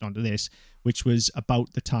actually switched onto this, which was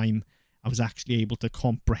about the time I was actually able to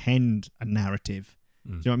comprehend a narrative.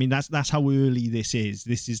 Do you know what I mean? That's how early this is.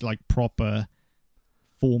 This is like proper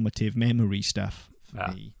formative memory stuff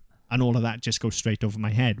for me. And all of that just goes straight over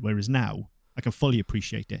my head. Whereas now, I can fully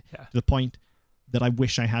appreciate it to the point that I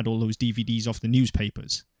wish I had all those DVDs off the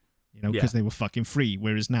newspapers, because they were fucking free.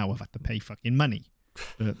 Whereas now I've had to pay fucking money.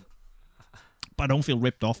 But I don't feel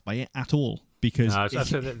ripped off by it at all because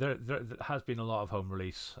there has been a lot of home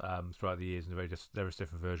release throughout the years, and various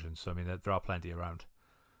different versions. So I mean, there are plenty around.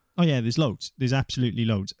 Oh yeah, there's loads. There's absolutely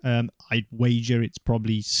loads. I'd wager it's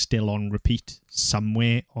probably still on repeat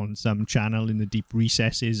somewhere on some channel in the deep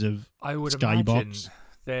recesses of I would Skybox. imagine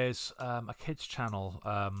there's a kids channel.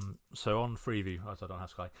 So on Freeview, I don't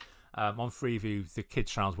have Sky. On Freeview, the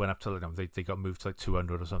kids' channels went up to they got moved to like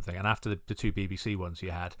 200 or something. And after the two BBC ones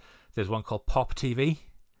you had, there's one called Pop TV.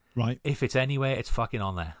 Right. If it's anywhere, it's fucking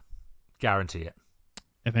on there. Guarantee it.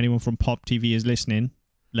 If anyone from Pop TV is listening,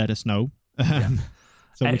 let us know.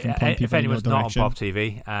 So we can point people if anyone's in your not on direction. Pop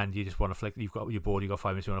TV and you just want to flick, you're bored, you've got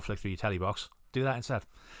 5 minutes, you want to flick through your telly box, do that instead.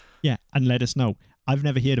 Yeah, and let us know. I've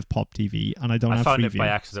never heard of Pop TV, and I don't have found Freeview, it by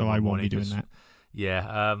accident so I won't be doing that.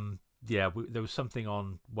 Yeah, there was something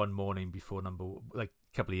on one morning before a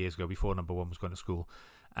couple of years ago, before number one was going to school,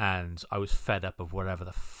 and I was fed up of whatever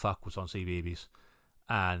the fuck was on CBeebies,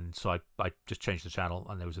 and so I just changed the channel,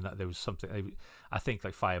 and there was something, I think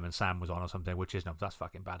like Fireman Sam was on or something, which is that's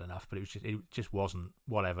fucking bad enough, but it just wasn't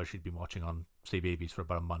whatever she'd been watching on CBeebies for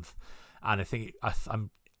about a month, and I think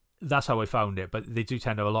that's how I found it. But they do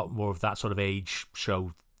tend to have a lot more of that sort of age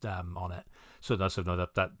show on it, so that's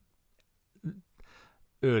that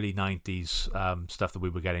early 90s stuff that we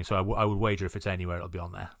were getting. So I would wager if it's anywhere, it'll be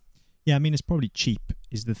on there. Yeah, I mean, it's probably cheap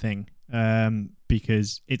is the thing,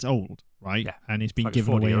 because it's old, right? Yeah. And it's been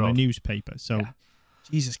given away in a newspaper. So,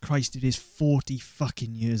 Jesus Christ, it is 40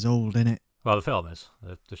 fucking years old, isn't it? Well, the film is.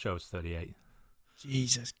 The show is 38.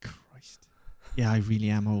 Jesus Christ. Yeah, I really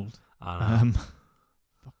am old. I know.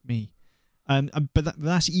 Fuck me. But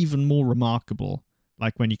that's even more remarkable,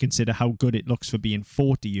 like when you consider how good it looks for being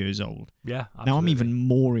 40 years old. Yeah, absolutely. Now I'm even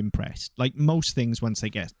more impressed. Like most things, once they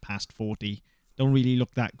get past 40, don't really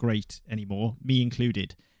look that great anymore, me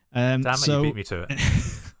included. Damn it, you beat me to it.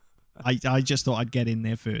 I just thought I'd get in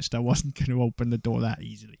there first. I wasn't going to open the door that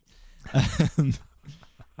easily.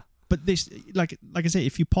 But this, like I say,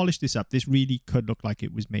 if you polish this up, this really could look like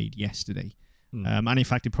it was made yesterday. And in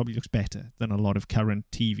fact, it probably looks better than a lot of current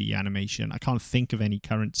TV animation. I can't think of any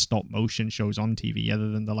current stop motion shows on TV other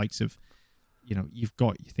than the likes of, you've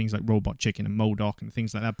got things like Robot Chicken and MODOK and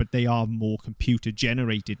things like that, but they are more computer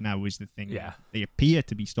generated now is the thing. Yeah. They appear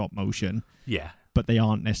to be stop motion. Yeah. But they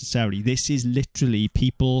aren't necessarily. This is literally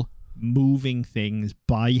people moving things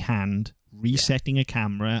by hand, resetting a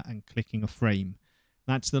camera and clicking a frame.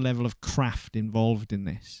 That's the level of craft involved in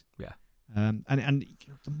this. Yeah. And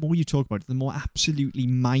the more you talk about it, the more absolutely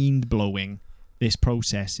mind-blowing this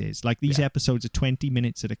process is. Like, these episodes are 20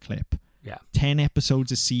 minutes at a clip. Yeah. 10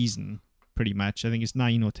 episodes a season, pretty much. I think it's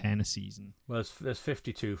 9 or 10 a season. Well, there's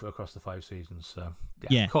 52 across the 5 seasons, so...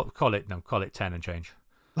 Yeah. Call it 10 and change.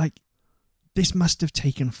 Like, this must have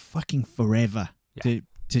taken fucking forever to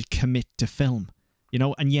commit to film.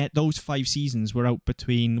 And yet those 5 seasons were out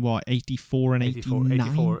between, 84 and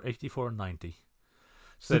 89? 84 and 90.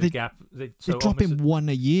 So the gap... They're dropping one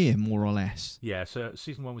a year, more or less. Yeah, so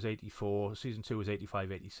season 1 was 84, season 2 was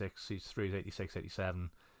 85, 86, season 3 was 86,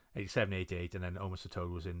 87, 87, 88, and then Almost a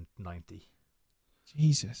Toad was in 90.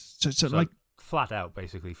 Jesus. So like flat out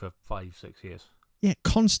basically for 5-6 years. Yeah,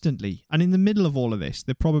 constantly. And in the middle of all of this,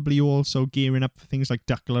 they're probably also gearing up for things like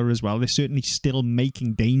Duckler as well. They're certainly still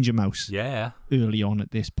making Danger Mouse early on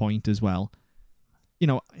at this point as well. You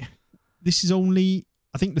know, this is only,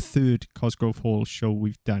 I think, the third Cosgrove Hall show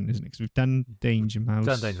we've done, isn't it? Because we've done Danger Mouse.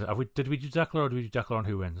 Did we do Duckler or did we do Duckler on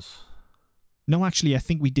Who Wins? No, actually, I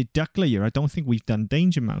think we did Duckler here. I don't think we've done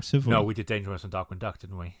Danger Mouse, have we? No, we did Danger Mouse and Darkwing Duck,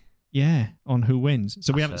 didn't we? Yeah, on Who Wins.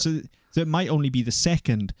 So we haven't. So it might only be the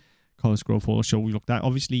second Cosgrove Hall show we looked at.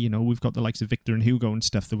 Obviously, you know, we've got the likes of Victor and Hugo and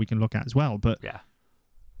stuff that we can look at as well. But yeah,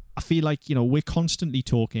 I feel like, you know, we're constantly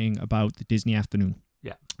talking about the Disney afternoon.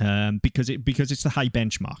 Yeah. Because it's the high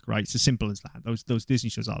benchmark, right? It's as simple as that. Those Disney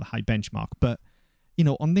shows are the high benchmark. But, you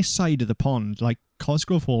know, on this side of the pond, like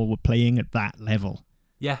Cosgrove Hall were playing at that level.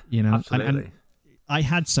 Yeah, you know, absolutely. And I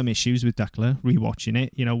had some issues with Duckler rewatching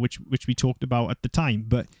it, you know, which we talked about at the time,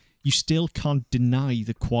 but you still can't deny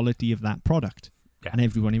the quality of that product. Yeah. And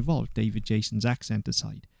everyone involved, David Jason's accent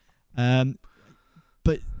aside.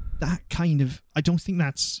 But that kind of, I don't think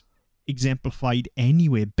that's exemplified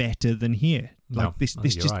anywhere better than here. Like this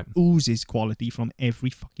just oozes quality from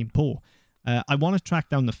every fucking pore. I want to track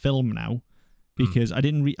down the film now because I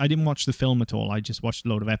didn't watch the film at all. I just watched a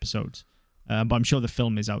load of episodes. But I'm sure the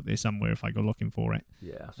film is out there somewhere if I go looking for it.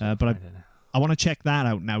 Yeah. But I want to check that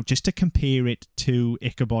out now just to compare it to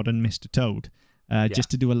Ichabod and Mr. Toad. Just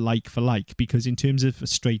to do a like for like, because in terms of a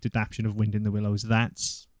straight adaptation of Wind in the Willows,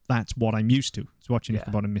 that's what I'm used to. It's watching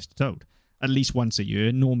Ichabod and Mr. Toad at least once a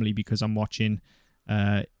year, normally because I'm watching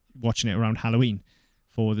it around Halloween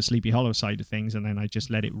for the Sleepy Hollow side of things, and then I just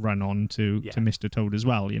let it run on to Mr. Toad as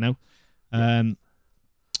well, you know.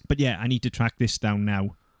 But yeah, I need to track this down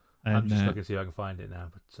now. And, I'm just looking to see if I can find it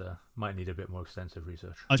now, but might need a bit more extensive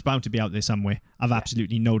research. It's bound to be out there somewhere. I've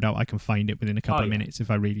absolutely no doubt I can find it within a couple of minutes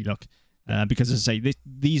if I really look. Because, as I say,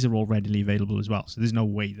 these are all readily available as well, so there's no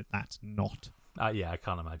way that that's not. I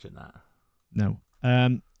can't imagine that. No.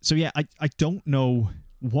 So, yeah, I don't know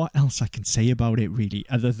what else I can say about it, really,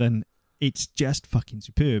 other than it's just fucking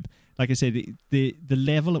superb. Like I said, the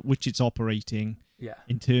level at which it's operating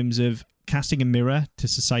in terms of casting a mirror to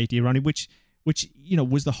society around it, which you know,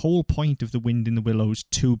 was the whole point of The Wind in the Willows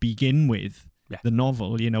to begin with, the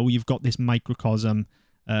novel. You know, you've got this microcosm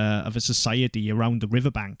of a society around the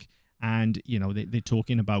riverbank. And, you know, they're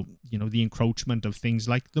talking about, you know, the encroachment of things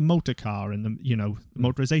like the motor car and the, you know, the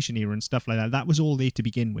motorization era and stuff like that. That was all there to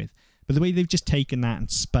begin with. But the way they've just taken that and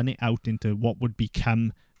spun it out into what would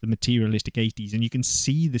become the materialistic 80s. And you can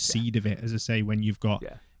see the seed of it, as I say, when you've got,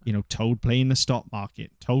 you know, Toad playing the stock market.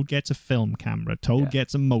 Toad gets a film camera. Toad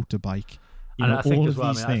gets a motorbike. You know, I think all as well,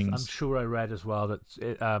 of these things. I'm sure I read as well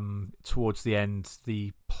that towards the end,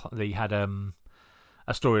 they had a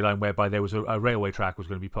storyline whereby there was a railway track was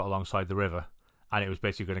going to be put alongside the river, and it was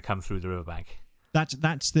basically going to come through the riverbank. That's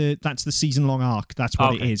the season long arc. That's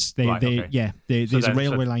what it is. There's a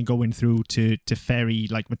railway line going through to ferry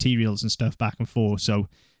like materials and stuff back and forth. So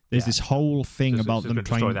there's this whole thing about them trying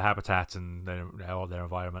to destroy the habitat and all their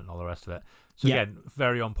environment and all the rest of it. So again,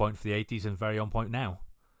 very on point for the 80s and very on point now.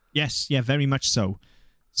 Yes, yeah, very much so.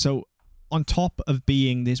 So on top of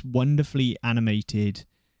being this wonderfully animated,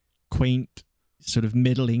 quaint, sort of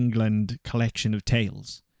Middle England collection of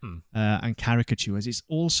tales and caricatures, it's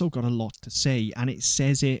also got a lot to say, and it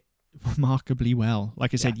says it remarkably well.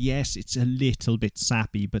 Like I said, yes, it's a little bit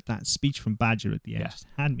sappy, but that speech from Badger at the end just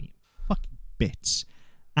had me fucking bits.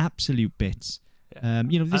 Absolute bits. Yeah.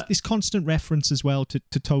 You know, there's this constant reference as well to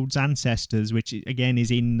Toad's ancestors, which again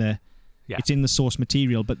is in the it's in the source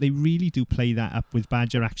material, but they really do play that up with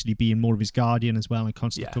Badger actually being more of his guardian as well, and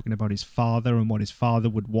constantly talking about his father and what his father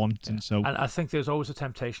would want. And so, and I think there's always a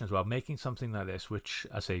temptation as well, making something like this, which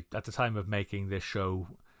I say at the time of making this show,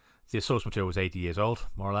 the source material was 80 years old,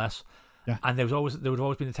 more or less. Yeah. And there would always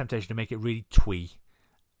been the temptation to make it really twee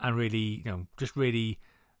and really, you know, just really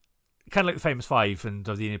kind of like the Famous Five and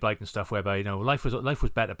of the Enid Blyton stuff, whereby, you know, life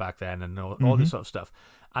was better back then and all this sort of stuff.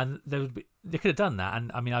 And they could have done that. And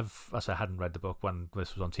I mean, I hadn't read the book when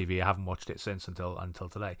this was on TV. I haven't watched it since until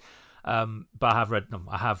today. But I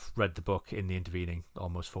have read the book in the intervening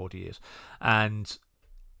almost 40 years, and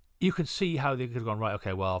you can see how they could have gone, right,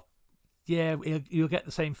 okay, well, yeah, you'll get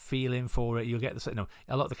the same feeling for it. You'll get the same,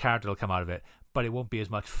 a lot of the character will come out of it, but it won't be as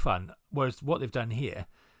much fun. Whereas what they've done here,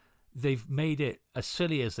 they've made it as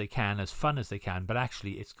silly as they can, as fun as they can, but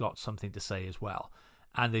actually it's got something to say as well.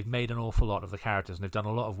 And they've made an awful lot of the characters, and they've done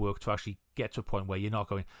a lot of work to actually get to a point where you're not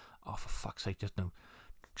going, oh, for fuck's sake, just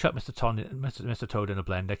chuck Mr. Toad in a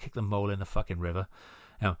blender, kick the mole in the fucking river.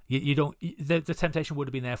 No, you don't. The temptation would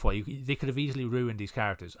have been there for you. They could have easily ruined these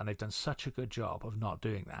characters, and they've done such a good job of not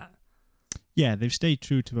doing that. Yeah, they've stayed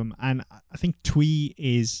true to them, and I think twee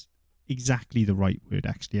is exactly the right word.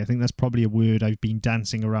 Actually, I think that's probably a word I've been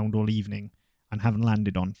dancing around all evening and haven't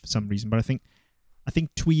landed on for some reason. But I think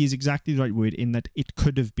twee is exactly the right word in that it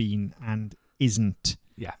could have been and isn't.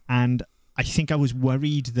 Yeah, and I think I was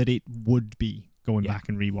worried that it would be going back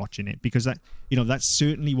and rewatching it, because that's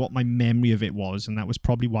certainly what my memory of it was, and that was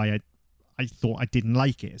probably why I thought I didn't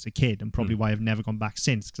like it as a kid, and probably why I've never gone back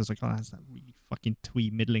since, because I was like, oh, that's that really fucking twee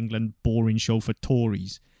Middle England boring show for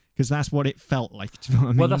Tories, because that's what it felt like. Do you know what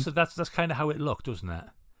I mean? Well, that's kind of how it looked, wasn't it?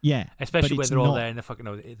 Yeah, especially when they're all there in the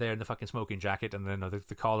fucking, they're in the fucking smoking jacket and then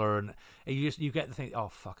the collar, and you get the thing. Oh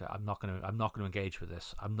fuck it, I'm not gonna engage with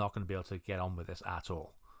this. I'm not gonna be able to get on with this at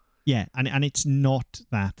all. Yeah, and it's not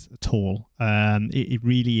that at all. It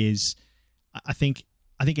really is. I think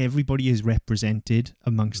everybody is represented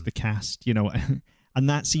amongst the cast, and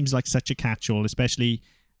that seems like such a catch-all, especially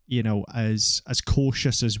as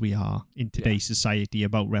cautious as we are in today's society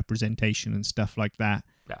about representation and stuff like that.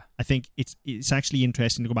 Yeah, I think it's actually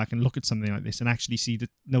interesting to go back and look at something like this and actually see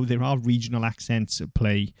that there are regional accents at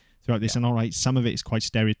play throughout this, and all right, some of it is quite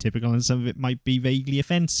stereotypical and some of it might be vaguely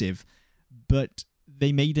offensive, but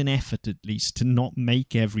they made an effort at least to not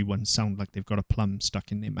make everyone sound like they've got a plum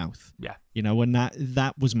stuck in their mouth. Yeah. And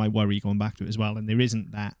that was my worry going back to it as well. And there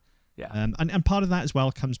isn't that. Yeah. And part of that as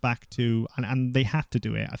well comes back to, and they had to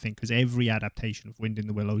do it, I think, because every adaptation of Wind in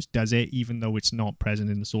the Willows does it, even though it's not present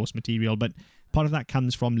in the source material. But part of that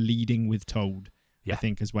comes from leading with Toad, I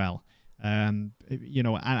think, as well. And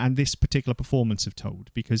this particular performance of Toad,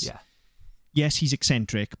 because yes, he's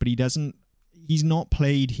eccentric, but he's not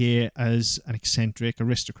played here as an eccentric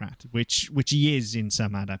aristocrat, which he is in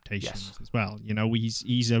some adaptations as well.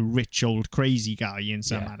 He's a rich old crazy guy in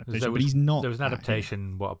some adaptations, but he's not. There was an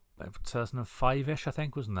adaptation, 2005-ish, I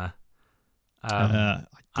think, wasn't there? I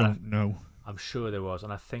don't know. I'm sure there was,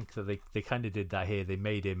 and I think that they kind of did that here. They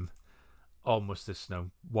made him almost this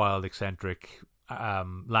wild, eccentric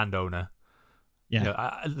landowner.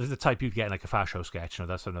 Yeah, the type you'd get in like a Fast Show sketch.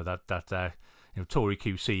 That's that. Tory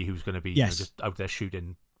QC who's going to be just out there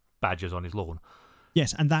shooting badgers on his lawn.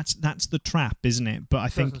 Yes, and that's the trap, isn't it? But I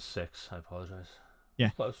think 2006. I apologise.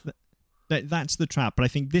 Yeah, that's the trap. But I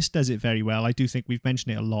think this does it very well. I do think we've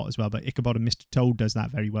mentioned it a lot as well. But Ichabod and Mr. Toad does that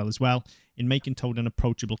very well as well in making Toad an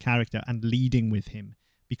approachable character and leading with him,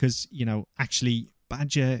 because actually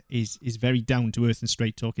Badger is very down to earth and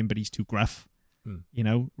straight talking, but he's too gruff.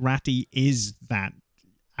 Ratty is that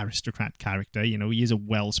aristocrat character. He is a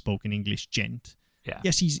well-spoken English gent. Yeah.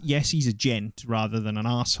 Yes, he's a gent rather than an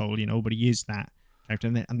arsehole, but he is that character.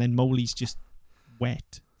 And then Moley's just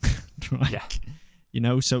wet.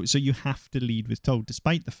 So you have to lead with Toad,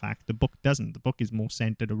 despite the fact the book doesn't. The book is more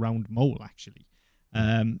centered around Mole, actually.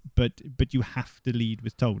 But you have to lead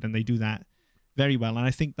with Toad, and they do that very well. And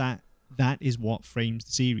I think that is what frames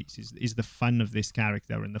the series, is the fun of this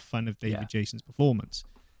character and the fun of David Jason's performance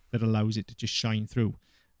that allows it to just shine through.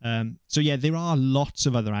 There are lots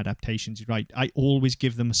of other adaptations. You're right. I always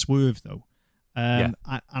give them a swerve, though. And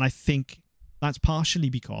I think that's partially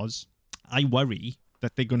because I worry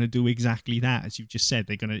that they're going to do exactly that, as you've just said.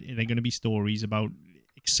 They're going to be stories about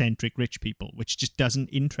eccentric rich people, which just doesn't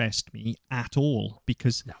interest me at all,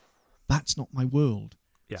 because that's not my world.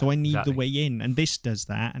 Yeah, so I need the way in, and this does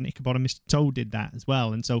that, and Ichabod and Mr. Toad did that as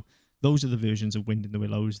well. And so those are the versions of Wind in the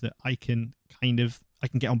Willows that I can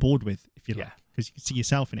get on board with, if you like, because you can see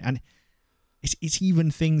yourself in it. And it's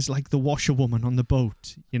even things like the washerwoman on the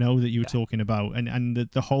boat, that you were talking about, and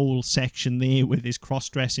the whole section there with his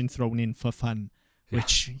cross-dressing thrown in for fun,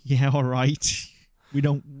 which, all right,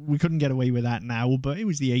 we couldn't get away with that now, but it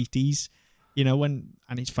was the 80s, and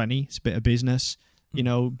it's funny, it's a bit of business.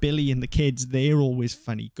 Billy and the kids, they're always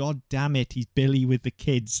funny. God damn it, he's Billy with the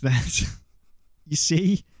kids. You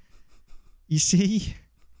see,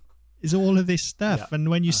 is all of this stuff, and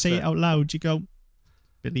when you say it out loud, you go,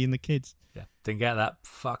 Billy and the kids. Yeah, didn't get that.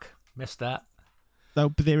 Fuck, missed that. No,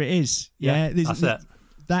 but there it is. That's it.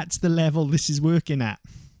 That's the level this is working at,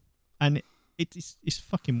 and it's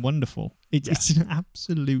fucking wonderful. It's an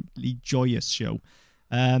absolutely joyous show.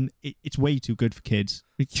 It's way too good for kids.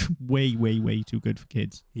 It's way, way, way too good for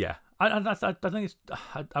kids. Yeah, I think it's.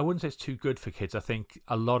 I wouldn't say it's too good for kids. I think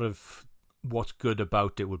a lot of what's good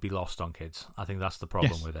about it would be lost on kids. I think that's the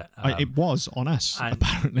problem with it. It was on us,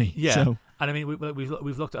 apparently. Yeah, so. And I mean,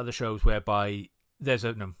 we've looked at other shows whereby there's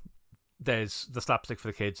the slapstick for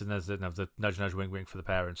the kids and there's the nudge nudge wink wink for the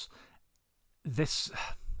parents. This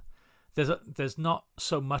there's not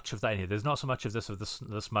so much of that in here. There's not so much of this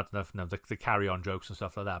the smut stuff, the carry on jokes and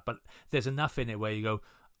stuff like that. But there's enough in it where you go,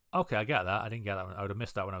 okay, I get that. I didn't get that one. I would have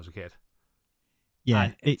missed that when I was a kid. Yeah,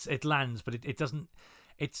 and it lands, but it doesn't.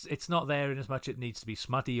 It's not there in as much it needs to be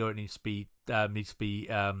smutty or it needs to be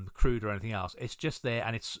crude or anything else. It's just there,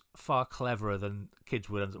 and it's far cleverer than kids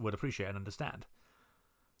would appreciate and understand.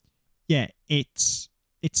 Yeah, it's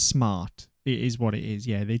smart. It is what it is.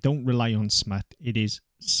 Yeah, they don't rely on smut. It is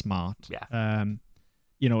smart. Yeah.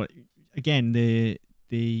 Again,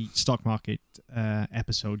 the stock market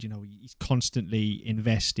episode, he's constantly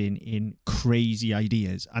investing in crazy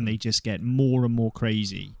ideas, and they just get more and more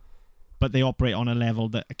crazy. But they operate on a level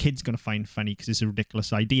that a kid's going to find funny because it's a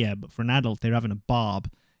ridiculous idea. But for an adult, they're having a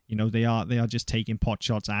barb. They are just taking pot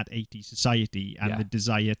shots at 80s society and the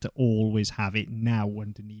desire to always have it now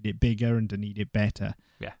and to need it bigger and to need it better.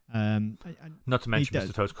 Yeah. Not to mention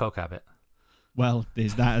Mr. Toad's coke habit. Well,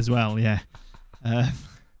 there's that as well, yeah.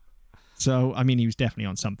 So, I mean, he was definitely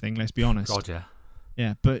on something, let's be honest. God, yeah.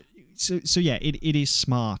 Yeah, but so yeah, it is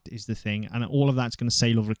smart is the thing, and all of that's going to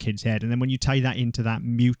sail over a kid's head. And then when you tie that into that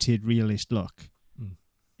muted realist look,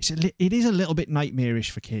 it is a little bit nightmarish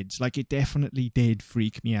for kids. Like, it definitely did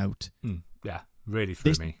freak me out. Yeah, really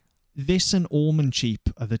threw me. This and Almond Cheap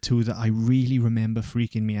are the two that I really remember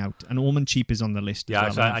freaking me out. And Almond Cheap is on the list as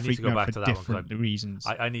well. So I need to go back to that one. Different reasons.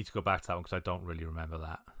 I need to go back to that one because I don't really remember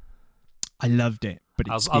that. I loved it, but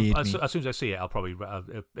it scared me. As soon as I see it, I'll probably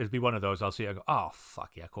it'll be one of those. I'll see it and go, oh,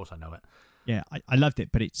 fuck yeah, of course I know it. Yeah, I loved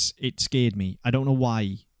it, but it scared me. I don't know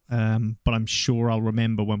why, but I'm sure I'll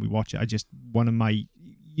remember when we watch it. One of my,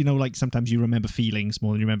 like sometimes you remember feelings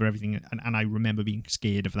more than you remember everything, and I remember being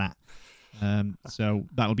scared of that. So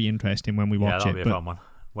that'll be interesting when we watch it. Yeah, that'll be a fun one,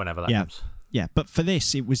 whenever that comes. Yeah, but for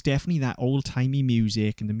this, it was definitely that old-timey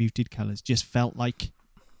music and the muted colours just felt like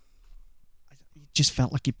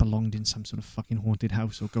it belonged in some sort of fucking haunted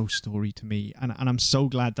house or ghost story to me. And I'm so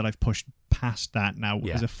glad that I've pushed past that now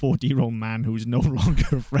as a 40-year-old man who's no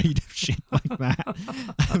longer afraid of shit like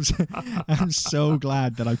that. I'm so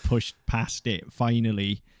glad that I pushed past it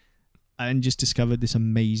finally and just discovered this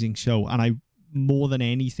amazing show. And more than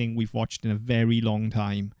anything we've watched in a very long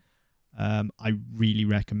time, I really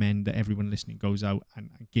recommend that everyone listening goes out and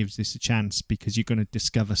gives this a chance, because you're going to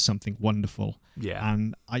discover something wonderful. Yeah.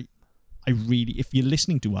 And I really, if you're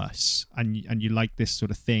listening to us and you like this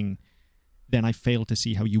sort of thing, then I fail to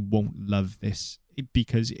see how you won't love this,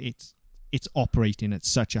 because it's operating at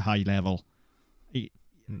such a high level.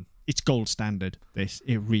 It's gold standard.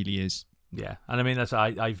 It really is. Yeah, and I mean,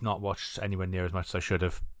 I've not watched anywhere near as much as I should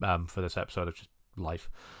have for this episode of just life.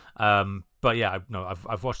 But yeah,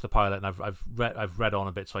 I've watched the pilot and I've read on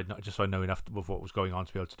a bit, so I know enough of what was going on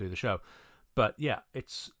to be able to do the show. But yeah,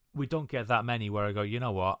 we don't get that many where I go, you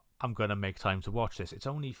know what, I'm going to make time to watch this. It's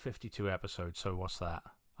only 52 episodes, so what's that?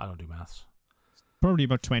 I don't do maths. Probably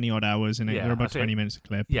about 20 odd hours in it. They're about 20 minutes a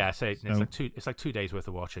clip. Yeah, it's like 2 days worth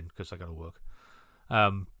of watching because I got to work.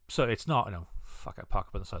 So it's not, fuck, I park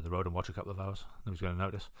up on the side of the road and watch a couple of hours. Nobody's going to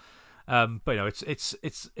notice. But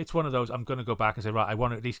it's one of those. I'm going to go back and say, right, I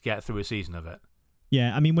want to at least get through a season of it.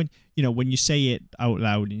 Yeah, I mean, when you say it out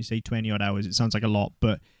loud and you say 20 odd hours, it sounds like a lot.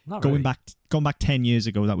 But not going really. back 10 years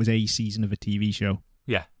ago, that was a season of a TV show.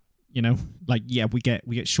 Yeah. We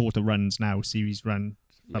get shorter runs now. Series run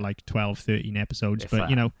for like 12, 13 episodes, but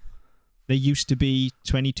they used to be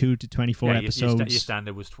 22 to 24 episodes. Your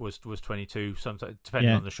standard was 22. Sometimes,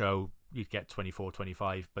 depending on the show, you'd get 24,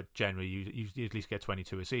 25, but generally you at least get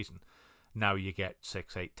 22 a season. Now you get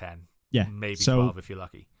 6, 8, 10, maybe 12 if you're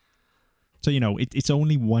lucky. So it's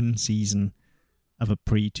only one season of a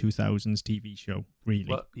pre-2000s TV show, really.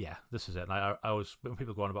 Well, yeah, this is it. And I was, when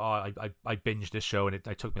people go on about, I binged this show and it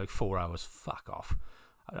took me like 4 hours. Fuck off.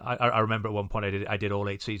 I remember at one point I did all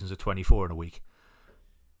 8 seasons of 24 in a week.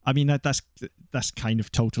 I mean, that's kind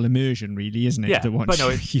of total immersion, really, isn't it? Yeah, but no,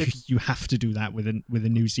 you have to do that with a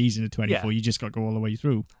new season of 24. Yeah. You just got to go all the way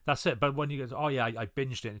through. That's it. But when you go, I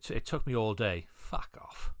binged it. It took me all day. Fuck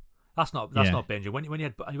off. That's not binging. When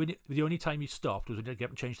the only time you stopped was when you had to get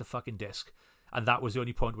up and change the fucking disc, and that was the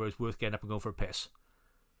only point where it was worth getting up and going for a piss.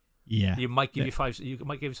 Yeah, you might give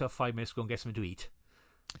yourself 5 minutes to go and get something to eat.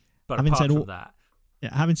 But apart from that,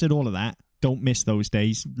 having said all of that, don't miss those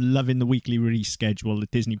days. Loving the weekly release schedule that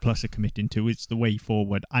Disney Plus are committing to. It's the way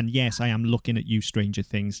forward. And yes, I am looking at you, Stranger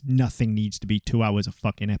Things. Nothing needs to be 2 hours a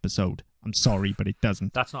fucking episode. I'm sorry, but it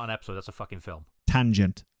doesn't. That's not an episode. That's a fucking film.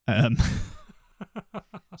 Tangent.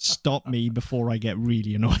 Stop me before I get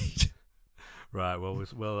really annoyed. Right. Well,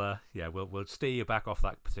 we'll steer you back off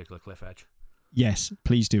that particular cliff edge. Yes,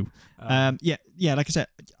 please do. Like I said,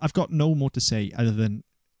 I've got no more to say other than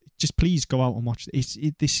just please go out and watch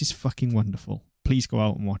it. This is fucking wonderful. Please go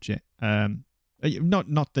out and watch it.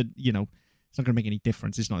 Not that, you know, it's not going to make any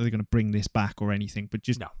difference. It's not that they're going to bring this back or anything, but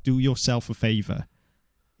just do yourself a favor.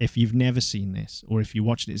 If you've never seen this, or if you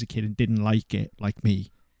watched it as a kid and didn't like it, like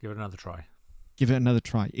me, give it another try. Give it another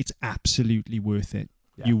try. It's absolutely worth it.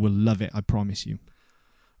 Yeah. You will love it. I promise you.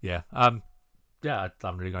 Yeah. I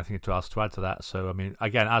haven't really got anything else to add to that. So, I mean,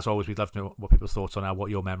 again, as always, we'd love to know what people's thoughts on what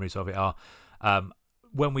your memories of it are.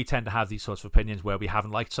 When we tend to have these sorts of opinions where we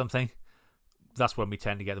haven't liked something, that's when we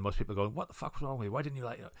tend to get the most people going, what the fuck was wrong with you? Why didn't you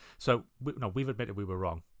like it? So, we've admitted we were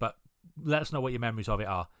wrong. But let us know what your memories of it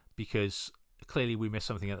are, because clearly we missed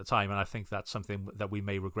something at the time, and I think that's something that we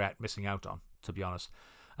may regret missing out on, to be honest.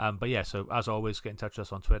 But yeah, so as always, get in touch with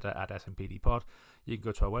us on Twitter at SMPDpod. You can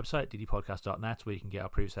go to our website, ddpodcast.net, where you can get our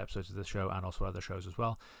previous episodes of this show and also other shows as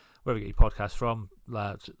well. Wherever you get your podcast from,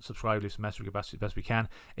 subscribe, leave some message, we get best we can.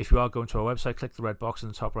 If you are going to our website, click the red box in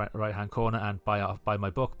the top right hand corner and buy my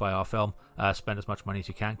book, buy our film. Spend as much money as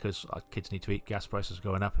you can, because our kids need to eat, gas prices are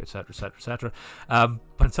going up, etc., etc., etc.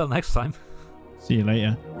 But until next time, see you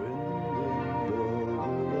later. When